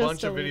posted I a just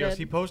bunch of videos. deleted,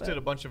 He posted but-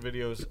 a bunch of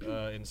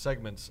videos in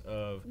segments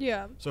of.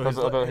 Yeah. So Those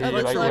his, other- his he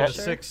lecture like-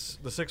 was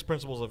the six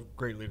principles of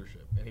great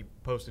leadership, and he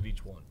posted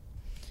each one.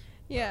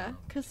 Yeah,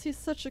 because he's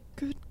such a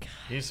good guy.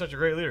 He's such a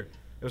great leader.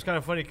 It was kind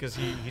of funny because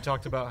he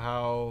talked about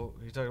how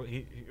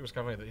it was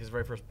kind of funny that his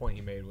very first point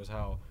he made was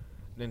how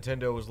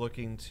Nintendo was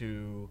looking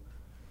to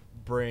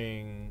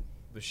bring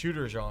the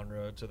shooter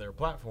genre to their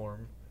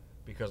platform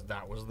because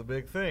that was the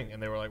big thing,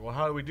 and they were like, well,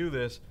 how do we do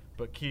this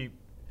but keep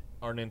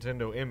our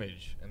Nintendo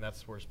image? And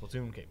that's where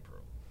Splatoon came from,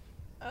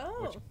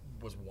 Oh. which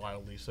was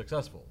wildly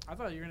successful. I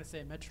thought you were gonna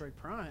say Metroid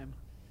Prime.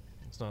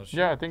 It's not a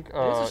shooter. Yeah, I think. It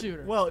is a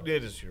shooter. Well, it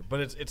is a shooter, but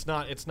it's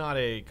not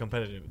a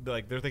competitive.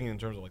 Like they're thinking in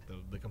terms of like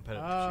the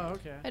competitive. Oh,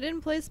 shooter. okay. I didn't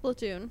play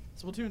Splatoon.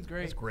 Splatoon's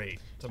great. It's great.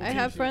 It's I amazing.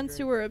 have Splatoon's friends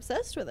who great. were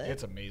obsessed with it.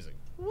 It's amazing.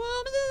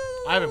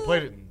 I haven't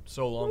played it in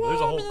so long. But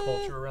there's a whole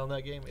culture around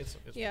that game. It's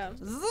Yeah.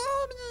 fantastic.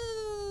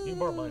 You can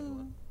borrow mine if you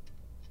want.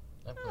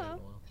 I've played it in a Oh.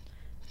 while.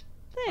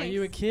 Thanks. Are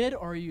you a kid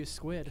or are you a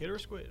squid? Kid or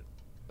squid?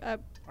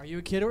 Are you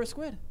a kid or a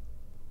squid?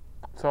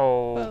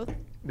 So Both.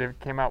 they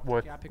came out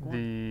with Gotta pick one.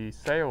 the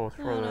sales I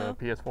for don't the know.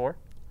 PS4.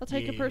 I'll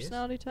take a Yes.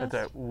 personality test.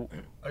 That's at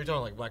Are you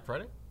talking like Black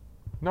Friday?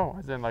 no,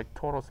 as in like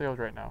total sales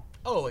right now.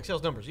 Oh, like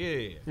sales numbers.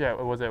 Yeah. Yeah,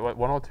 was it what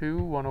 102,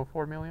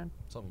 104 million?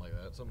 Something like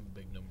that. Some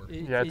big number.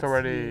 Yeah, it's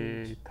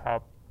already huge.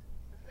 top.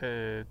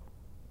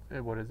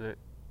 What is it?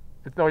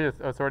 Yes,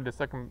 it's already the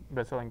second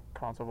best-selling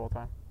console of all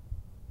time.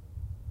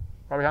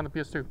 Right behind the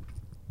PS2.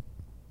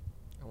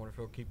 I wonder if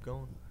it'll keep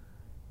going.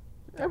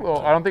 Yeah, well,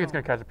 I don't think it's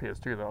gonna catch the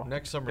PS2 though.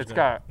 Next summer. It's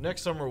got-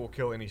 Next summer will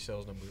kill any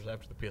sales numbers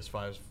after the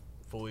PS5 is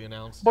fully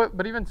announced.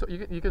 But even so,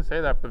 you can say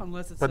that, but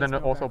Unless it but says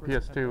then no also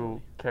backwards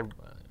PS2 kept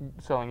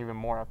selling even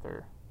more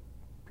after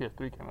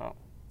PS3 came out.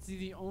 See,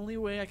 the only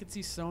way I could see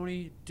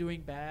Sony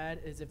doing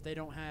bad is if they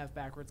don't have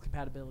backwards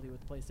compatibility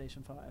with the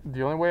PlayStation 5.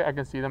 The only way I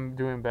can see them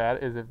doing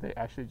bad is if they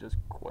actually just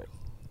quit.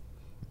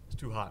 It's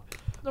too hot.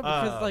 No,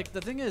 because like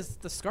the thing is,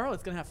 the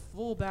Scarlet's gonna have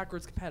full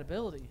backwards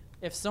compatibility.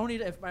 If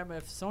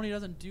Sony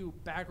doesn't do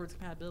backwards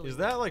compatibility, Is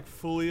that like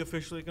fully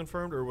officially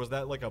confirmed, or was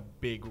that like a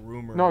big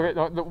rumor? No, okay,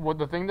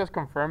 the thing that's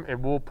confirmed, it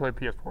will play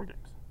PS4 games.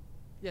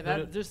 yeah, No,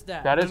 no, just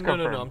that. that no, is no, no,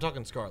 no, confirmed. I'm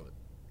talking Scarlet.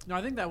 No,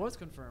 I think that was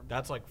confirmed.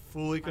 That's like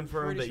fully I'm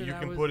confirmed pretty that sure you that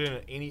can was- put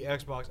in any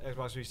Xbox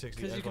 360,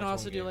 Because you Xbox can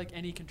also One do game. like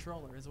any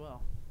controller as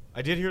well.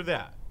 I did hear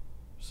that.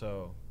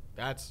 So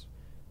that's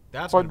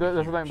But gonna be that's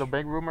the thing. huge. The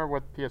big rumor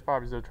with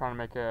PS5 is they're trying to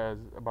make it as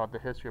about the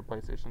history of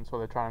PlayStation. So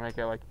they're trying to make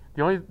it like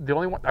the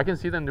only one I can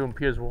see them doing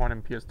PS1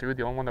 and PS2.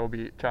 The only one that will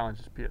be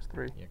challenged is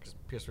PS3 Yeah, because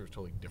PS3 is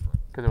totally different.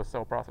 because it was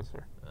cell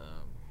processor.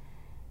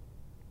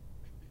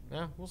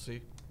 Yeah, we'll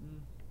see. Mm.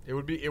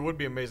 It would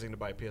be amazing to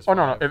buy a PS5. Oh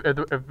no,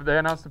 no! If they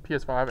announce the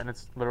PS5 and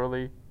it's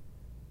literally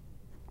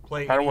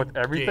play compatible any with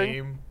everything,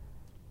 game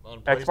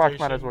on Xbox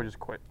might as PlayStation. well just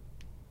quit.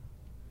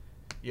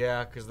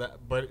 Yeah, because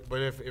that. But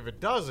if it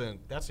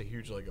doesn't, that's a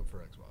huge leg up for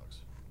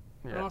Xbox.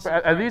 Yeah, also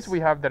but at least price. we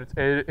have that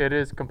it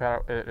is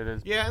compatible. It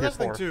is. Yeah, and that's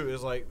the thing PS4. too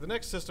is like the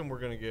next system we're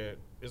gonna get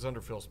is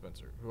under Phil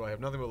Spencer, who I have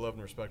nothing but love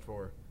and respect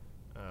for.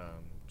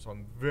 So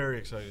I'm very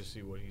excited to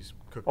see what he's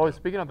cooked Oh, up.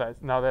 speaking of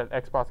that, now that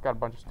Xbox got a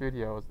bunch of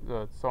studios,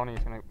 Sony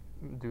is gonna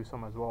do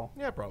some as well.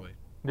 Yeah, probably.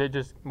 They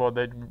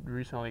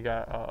recently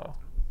got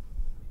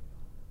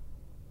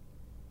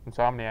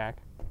Insomniac.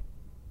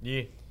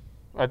 Yeah.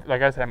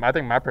 Like I said, I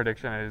think my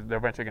prediction is they're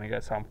eventually gonna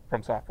get some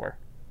from software.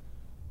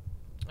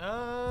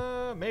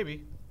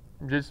 Maybe.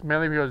 Just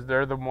mainly because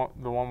they're the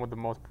one with the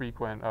most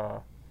frequent,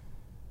 other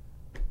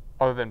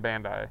than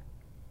Bandai,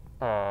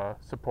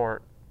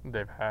 support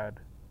they've had.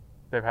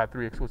 They've had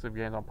 3 exclusive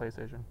games on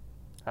PlayStation.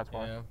 That's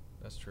why. Yeah,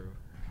 that's true.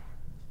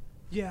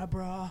 Yeah,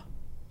 brah.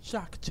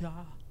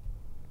 Shaka.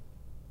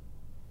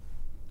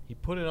 He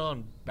put it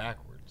on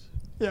backwards.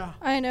 Yeah.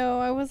 I know.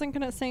 I wasn't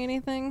gonna say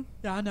anything.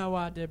 Yeah, I know what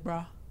I did,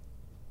 brah.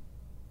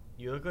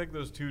 You look like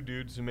those two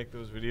dudes who make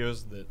those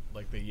videos that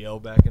like they yell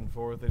back and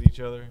forth at each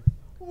other.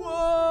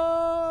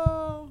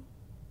 Whoa!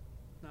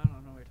 No, I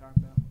don't know what you're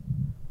talking about.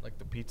 Like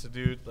the pizza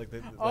dude. Like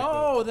the.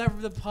 Oh,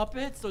 the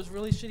puppets? Those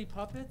really shitty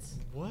puppets?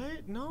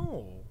 What?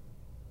 No.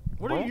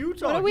 What What? are you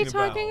talking What are we about?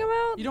 talking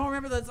about? You don't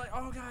remember that's like,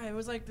 oh, God, it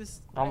was like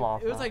this. I'm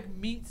lost It was now. like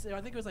Meat. I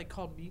think it was like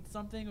called Meat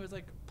something. It was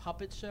like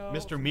puppet show.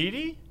 Mr.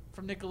 Meaty?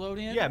 From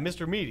Nickelodeon. Yeah,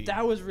 Mr. Meaty.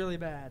 That was really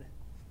bad.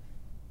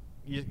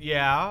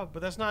 Yeah, but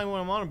that's not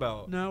what I'm on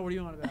about. No, what are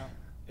you on about?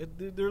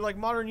 They're like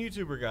modern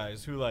YouTuber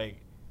guys who like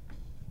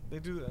they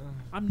do.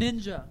 I'm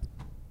Ninja.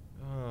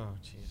 Oh,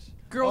 jeez.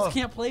 Girls Oh,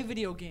 can't play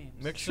video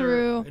games. Mixer.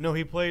 True. No,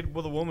 he played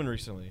with a woman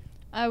recently.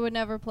 I would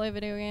never play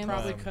video games.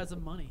 Probably Um, because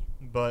of money.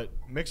 But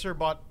Mixer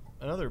bought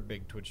another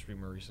big Twitch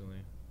streamer recently.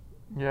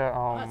 Yeah.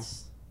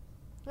 That's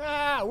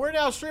We're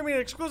now streaming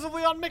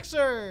exclusively on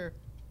Mixer.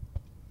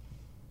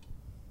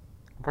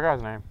 I forgot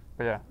his name,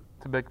 but yeah,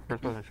 it's a big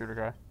first-person shooter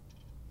guy.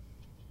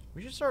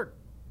 We should start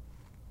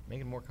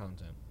making more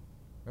content.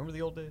 Remember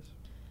the old days?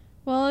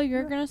 Well,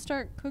 you're gonna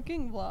start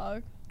cooking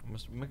vlog I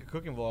must make a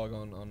cooking vlog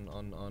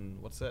on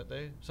what's that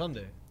day?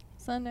 Sunday.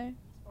 Sunday.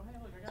 oh, hey,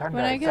 look, I got Sunday.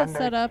 When I get Sunday.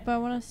 set up, I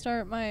want to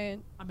start my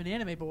I'm an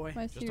anime boy.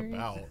 my Just series.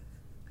 about.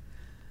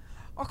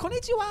 Oh,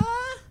 konnichiwa!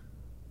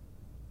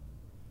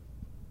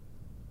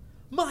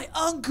 My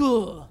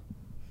uncle!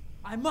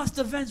 I must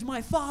avenge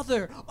my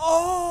father!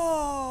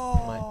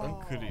 Oh! My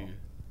uncle.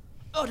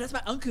 Oh, that's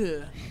my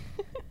uncle.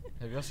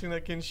 Have y'all seen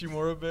that Ken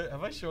Shimura bit?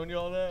 Have I shown you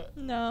all that?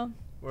 No.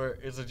 Where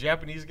it's a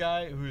Japanese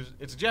guy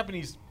it's a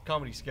Japanese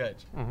comedy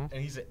sketch, Mhm.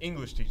 and he's an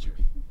English teacher.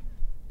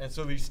 And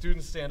so these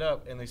students stand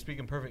up and they speak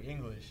in perfect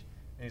English,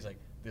 and he's like,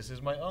 "This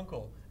is my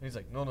uncle," and he's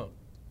like, "No, no,"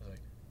 he's like,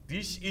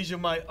 "This is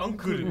my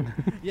uncle."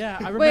 Yeah, I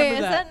remember Wait, is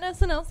that. that an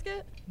SNL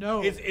skit?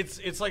 No.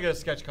 it's like a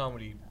sketch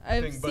comedy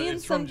I've thing, but seen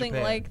it's from something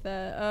Japan. like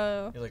that.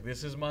 Oh. He's like,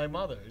 "This is my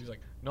mother." He's like,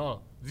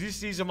 "No,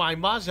 this is my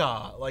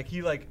mother." Like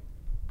he like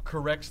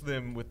corrects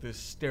them with this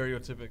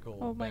stereotypical.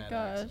 Oh my bad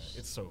accent. gosh.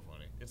 It's so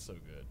funny. It's so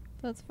good.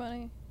 That's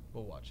funny.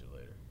 We'll watch it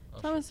later.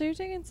 I'll Thomas, are you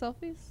taking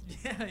selfies?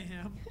 Yeah, I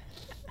am.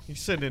 He's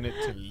sending it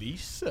to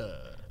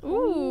Lisa.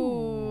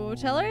 Ooh.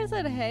 Tell her I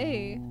said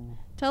hey.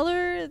 Tell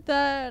her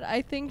that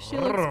I think she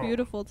looks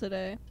beautiful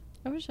today.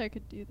 I wish I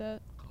could do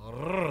that.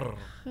 I'm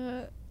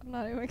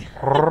not even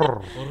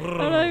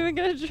I'm not even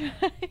gonna try.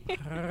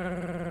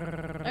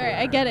 Alright,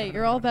 I get it.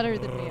 You're all better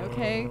than me,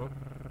 okay?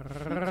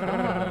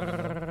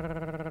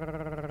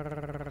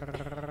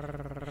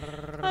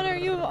 Hunter,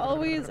 you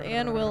always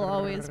and will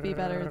always be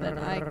better than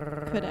I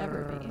could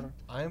ever be.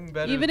 I'm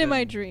better. Even in my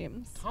than-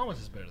 dreams. Thomas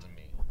is better than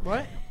me.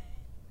 What?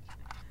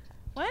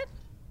 What?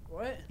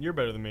 What? You're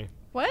better than me.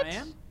 What? I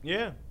am?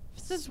 Yeah.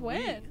 Since Sweet.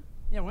 when?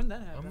 Yeah, when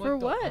that happened? I'm For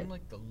like what? I'm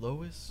like the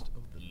lowest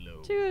of the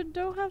low. Dude,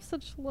 don't have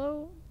such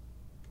low.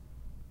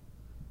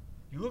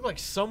 You look like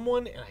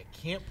someone, and I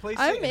can't place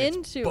I'm it. And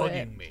into it's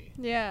bugging it. me.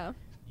 Yeah,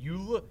 You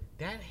look.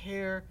 That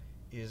hair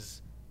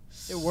is.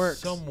 It works.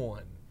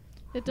 Someone.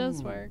 it does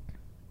Who- work.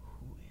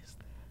 Who is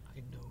that? I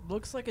know.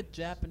 Looks like a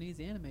Japanese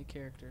anime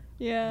character.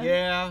 Yeah.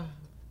 Yeah,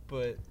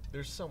 but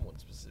there's someone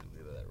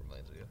specifically that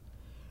reminds me of.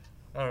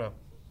 I don't know.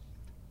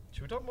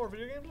 Should we talk more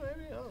video games?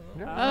 Maybe I don't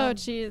know. Yeah. Oh,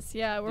 jeez.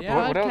 Yeah, we're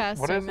Yeah. podcasting.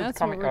 What else is That's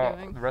coming? what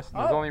we're doing. The rest.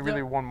 There's Oh, only really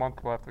the- 1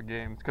 month left of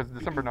games because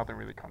December nothing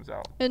really comes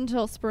out.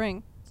 Until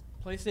spring.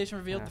 PlayStation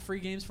revealed Yeah. the free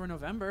games for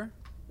November.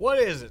 What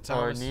is it,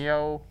 Thomas?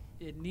 Neo.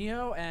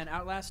 Neo and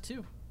Outlast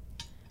 2.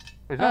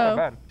 It's not Oh.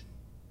 that bad.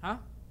 Huh?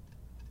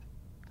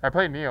 I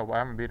played Neo, but I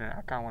haven't beaten it.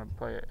 I kind of want to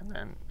play it, and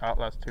then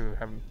Outlast 2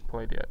 haven't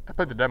played yet. I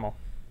played the demo.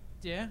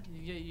 Yeah,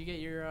 you get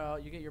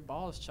your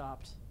balls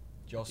chopped.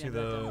 Did y'all see Yeah,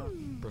 the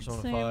that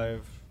Persona Same.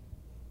 5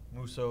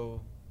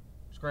 Muso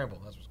Scramble?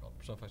 That's what it's called.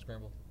 Persona 5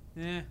 Scramble.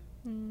 Yeah.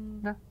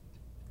 Yeah.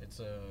 It's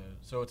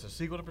a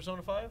sequel to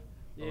Persona 5.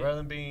 But Yeah. rather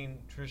than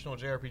being traditional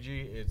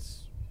JRPG,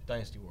 it's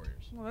Dynasty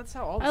Warriors. Well, that's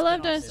how all. The I love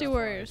spin-offs Dynasty are.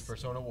 Warriors. It's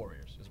Persona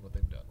Warriors is what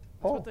they've done.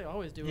 That's what they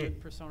always do Yeah. with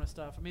Persona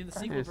stuff. I mean, the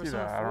I sequel did to see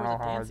Persona that. 4 I don't know is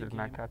a how I dancing did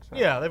not game. catch that.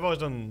 Yeah, they've always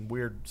done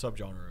weird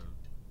subgenre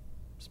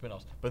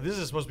spin-offs. But this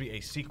is supposed to be a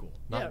sequel,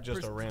 not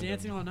just a random.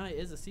 Dancing All Night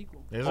is a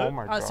sequel. Is Oh it?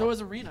 my god. So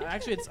is Arena.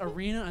 Actually, it's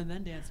Arena and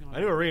then Dancing All I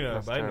Night. knew Arena,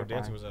 That's but I didn't know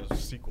Dancing terrifying. was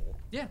a sequel.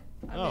 Yeah.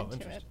 I'm Oh, into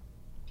interesting.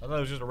 it. I thought it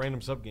was just a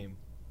random sub-game.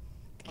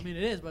 I mean,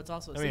 it is, but it's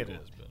also a I mean, sequel.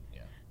 it is, but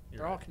yeah.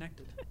 They're all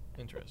connected.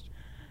 Interesting.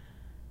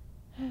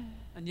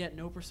 And yet,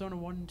 no Persona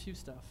 1 and 2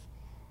 stuff.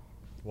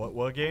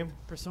 What game?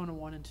 Persona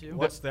 1 and 2.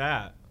 What's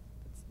that?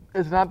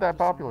 It's not that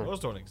popular. Those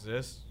don't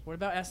exist. What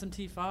about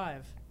SMT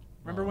 5?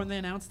 Remember No. when they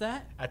announced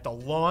that? At the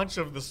launch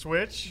of the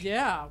Switch?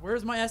 Yeah.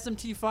 Where's my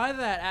SMT 5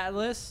 at,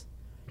 Atlas?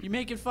 You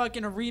making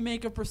fucking a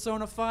remake of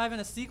Persona 5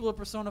 and a sequel of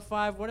Persona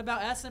 5. What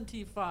about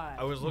SMT 5?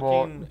 I was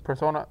Well, looking.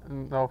 Persona,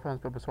 no offense,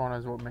 but Persona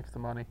is what makes the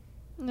money.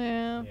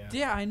 Yeah.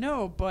 Yeah, I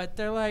know, but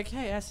they're like,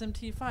 hey,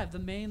 SMT 5, the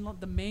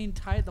main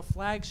title, the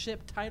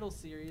flagship title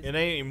series. It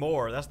ain't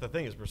anymore. That's the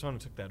thing, is Persona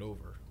took that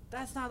over.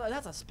 That's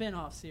a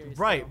spin-off series.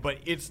 Right, though. but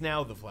it's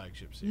now the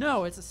flagship series.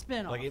 No, it's a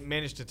spin-off. Like, it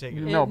managed to take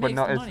it No, over. but makes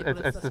no, the it's money, but it's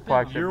it's it's a the spin-off.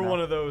 flagship. You're now. one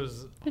of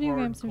those Video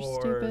games are hardcore,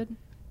 stupid.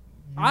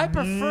 I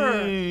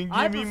prefer.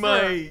 Give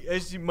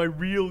me my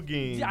real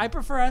game. Yeah, I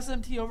prefer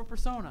SMT over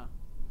Persona.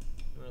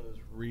 One of those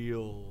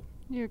real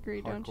You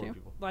agree, don't hardcore you?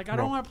 people. Like, I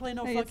No. don't want to play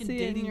no I can fucking see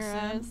it in dating your sim.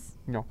 eyes.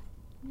 No,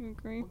 You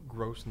agree? What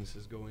grossness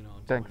is going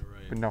on? thanks, Tell me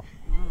right. but no.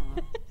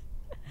 Oh.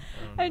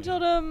 I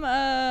told him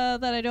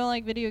that I don't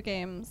like video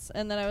games,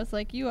 and then I was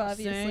like, "You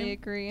obviously Same.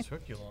 agree." It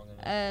took you long enough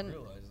And- to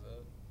realize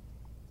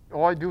that.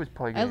 All I do is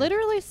play games. I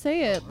literally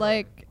say it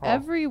like Oh.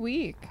 every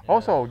week.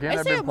 Also, a game I I've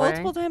say been it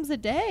playing multiple times a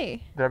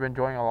day. that I've been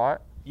enjoying a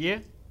lot. Yeah.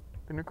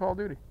 The new Call of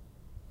Duty.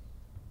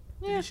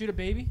 Did Yeah. you shoot a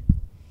baby?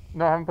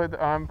 No, I haven't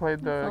played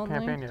the If only.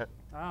 campaign yet.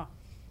 Oh.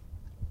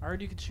 I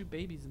heard you could shoot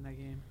babies in that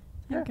game.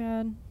 Thank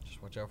God.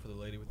 Just watch out for the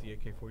lady with the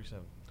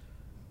AK-47.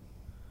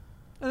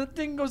 And the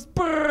thing goes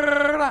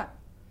brrrr,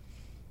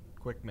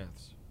 Quick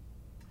maths.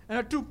 and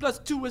a 2 +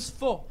 2 is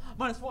 4.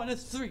 -1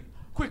 is 3.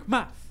 Quick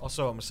math.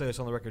 Also, I'm gonna say this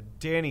on the record.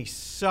 Danny,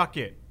 suck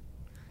it.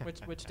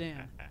 Which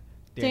Dan?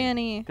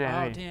 Danny. Oh,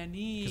 Danny.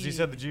 Danny. Because he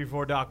said the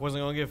G4 doc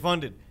wasn't gonna get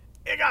funded.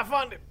 It got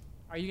funded.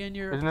 Are you getting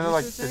your Isn't it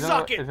like producer isn't thing? it,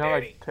 Suck it, isn't it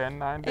like Danny. 10,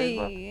 9 days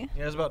left? Hey.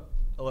 Yeah, it's about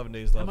 11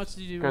 days How left. much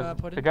did you Because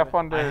put it into got it?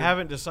 funded. I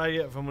haven't decided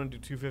yet if I'm gonna do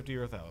 250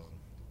 or 1,000.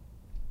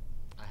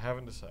 I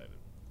haven't decided.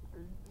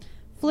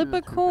 Flip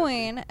a 250.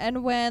 coin,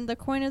 and when the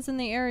coin is in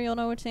the air, you'll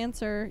know which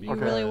answer you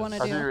Okay. really want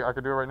to I do.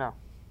 could do it right now.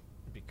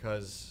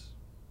 Because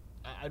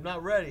I'm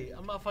not ready.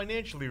 I'm not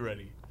financially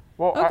ready.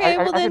 Well, Okay,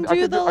 well then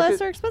do the I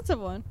lesser expensive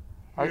one.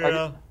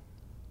 Yeah.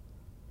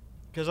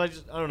 Because I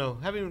don't know.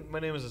 Having my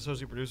name as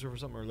associate producer for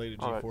something related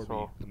to Alright, G4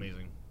 so- would be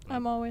amazing.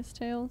 I'm always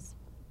tails.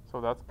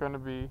 So that's gonna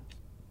be.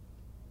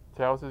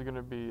 Tails is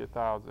gonna be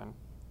 1,000.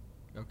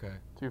 Okay.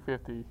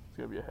 250 is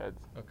gonna be a heads.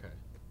 Okay.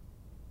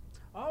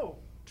 Oh,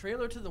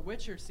 trailer to the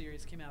Witcher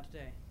series came out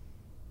today.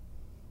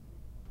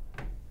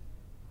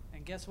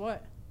 And guess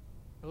what?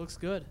 It looks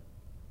good.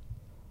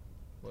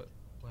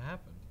 What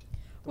happened? The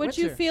What'd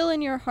you Witcher. feel in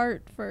your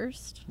heart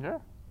first? Yeah.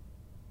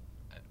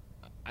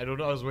 I don't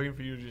know. I was waiting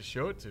for you to just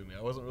show it to me.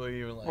 I wasn't really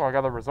even like. Well, I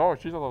got the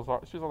result. She's on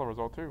the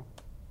result too.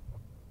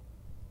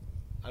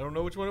 I don't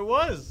know which one it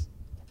was.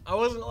 I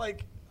wasn't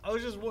like. I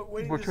was just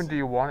waiting. Which to one see. do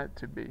you want it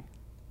to be?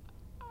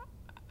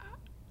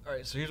 All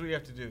right. So here's what you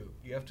have to do.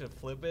 You have to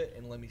flip it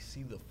and let me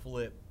see the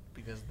flip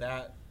because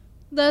That's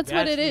what That's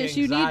it the is.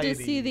 You need to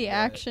anxiety see the that-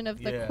 action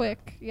of the yeah.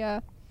 quick.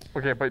 Yeah.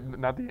 Okay, but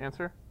not the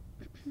answer.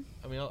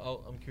 I mean,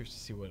 I'm curious to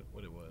see what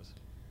it was.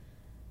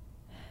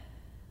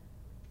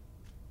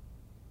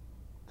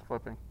 It's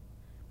flipping.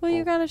 Well,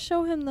 you Oh. gotta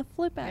show him the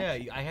flip Yeah,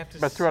 action. I have to.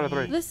 That's 2 out of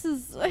 3. see This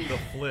is. The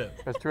flip.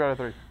 That's 2 out of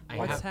 3. I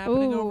What's have-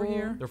 happening over Ooh.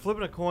 here? They're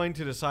flipping a coin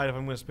to decide if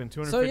I'm going to spend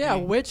 250. So yeah,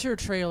 Witcher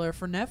trailer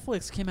for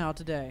Netflix came out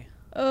today.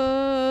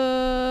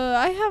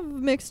 I have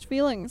mixed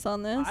feelings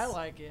on this. I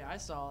like it. I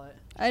saw it.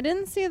 I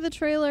didn't see the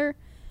trailer,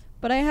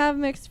 but I have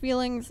mixed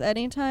feelings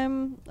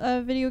anytime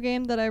a video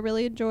game that I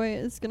really enjoy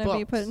is going to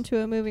be put Books. into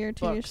a movie or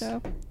TV Books.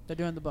 show. They're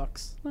doing the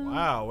books. Well,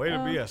 Wow, way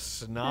to be uh, a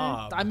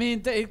snob. I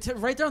mean,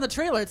 right there on the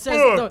trailer, it says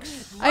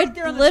Books. I right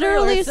there on the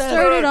literally trailer, it says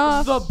started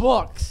off- the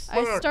books.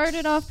 I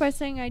started off by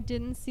saying I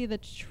didn't see the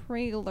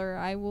trailer.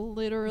 I will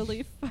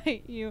literally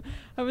fight you.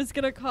 I was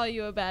going to call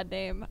you a bad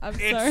name. I'm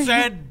sorry. It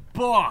said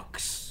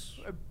books.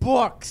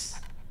 Books.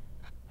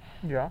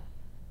 Yeah.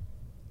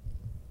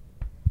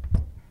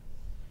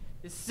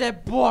 It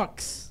said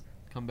books.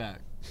 Come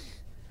back.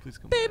 Please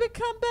come Baby, back.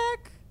 come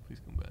back. Please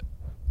come back.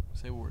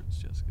 Say words,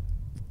 Jessica.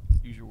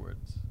 Use your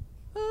words.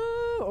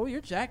 Oh, your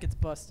jacket's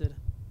busted.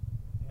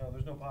 No,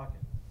 there's no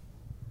pocket.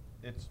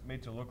 it's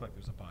made to look like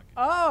there's a pocket.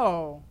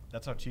 Oh,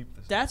 That's how cheap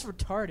this. that's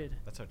retarded.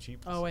 That's how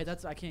cheap. This Oh wait,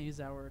 is. I can't use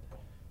that word.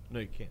 No,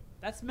 you can't.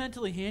 That's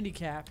mentally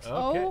handicapped.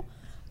 Okay. Oh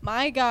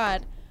my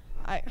God.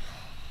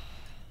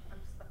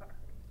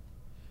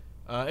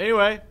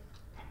 Anyway,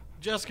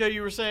 Jessica,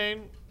 you were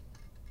saying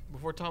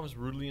before Thomas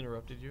rudely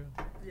interrupted you.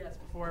 Yes,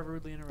 before I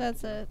rudely interrupted.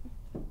 That's it.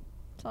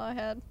 That's all I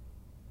had.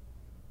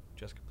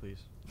 Jessica,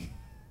 please.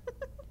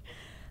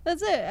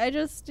 That's it. I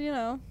just,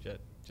 Jessica.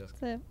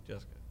 that's it.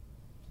 Jessica.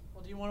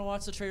 Well, do you want to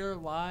watch the trailer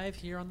live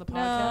here on the No.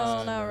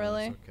 podcast? not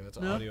really. That's okay. That's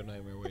an No? audio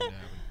nightmare waiting to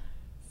happen.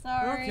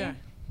 Sorry. Okay.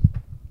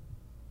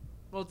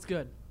 Well, it's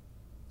good.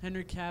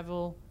 Henry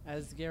Cavill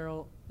as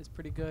Geralt is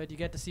pretty good. You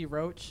get to see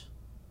Roach,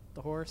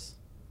 the horse.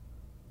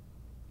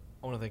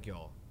 I want to thank you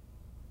all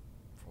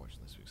for watching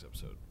this week's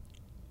episode.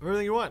 Of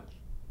everything you want.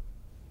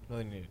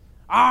 Nothing you need.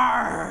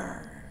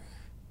 Arr!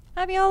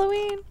 Happy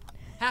Halloween.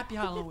 Happy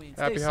Halloween.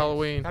 Stay Happy safe.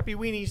 Halloween. Happy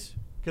weenies.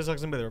 Kiss,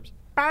 hugs, and bathrobes.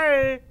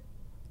 Bye.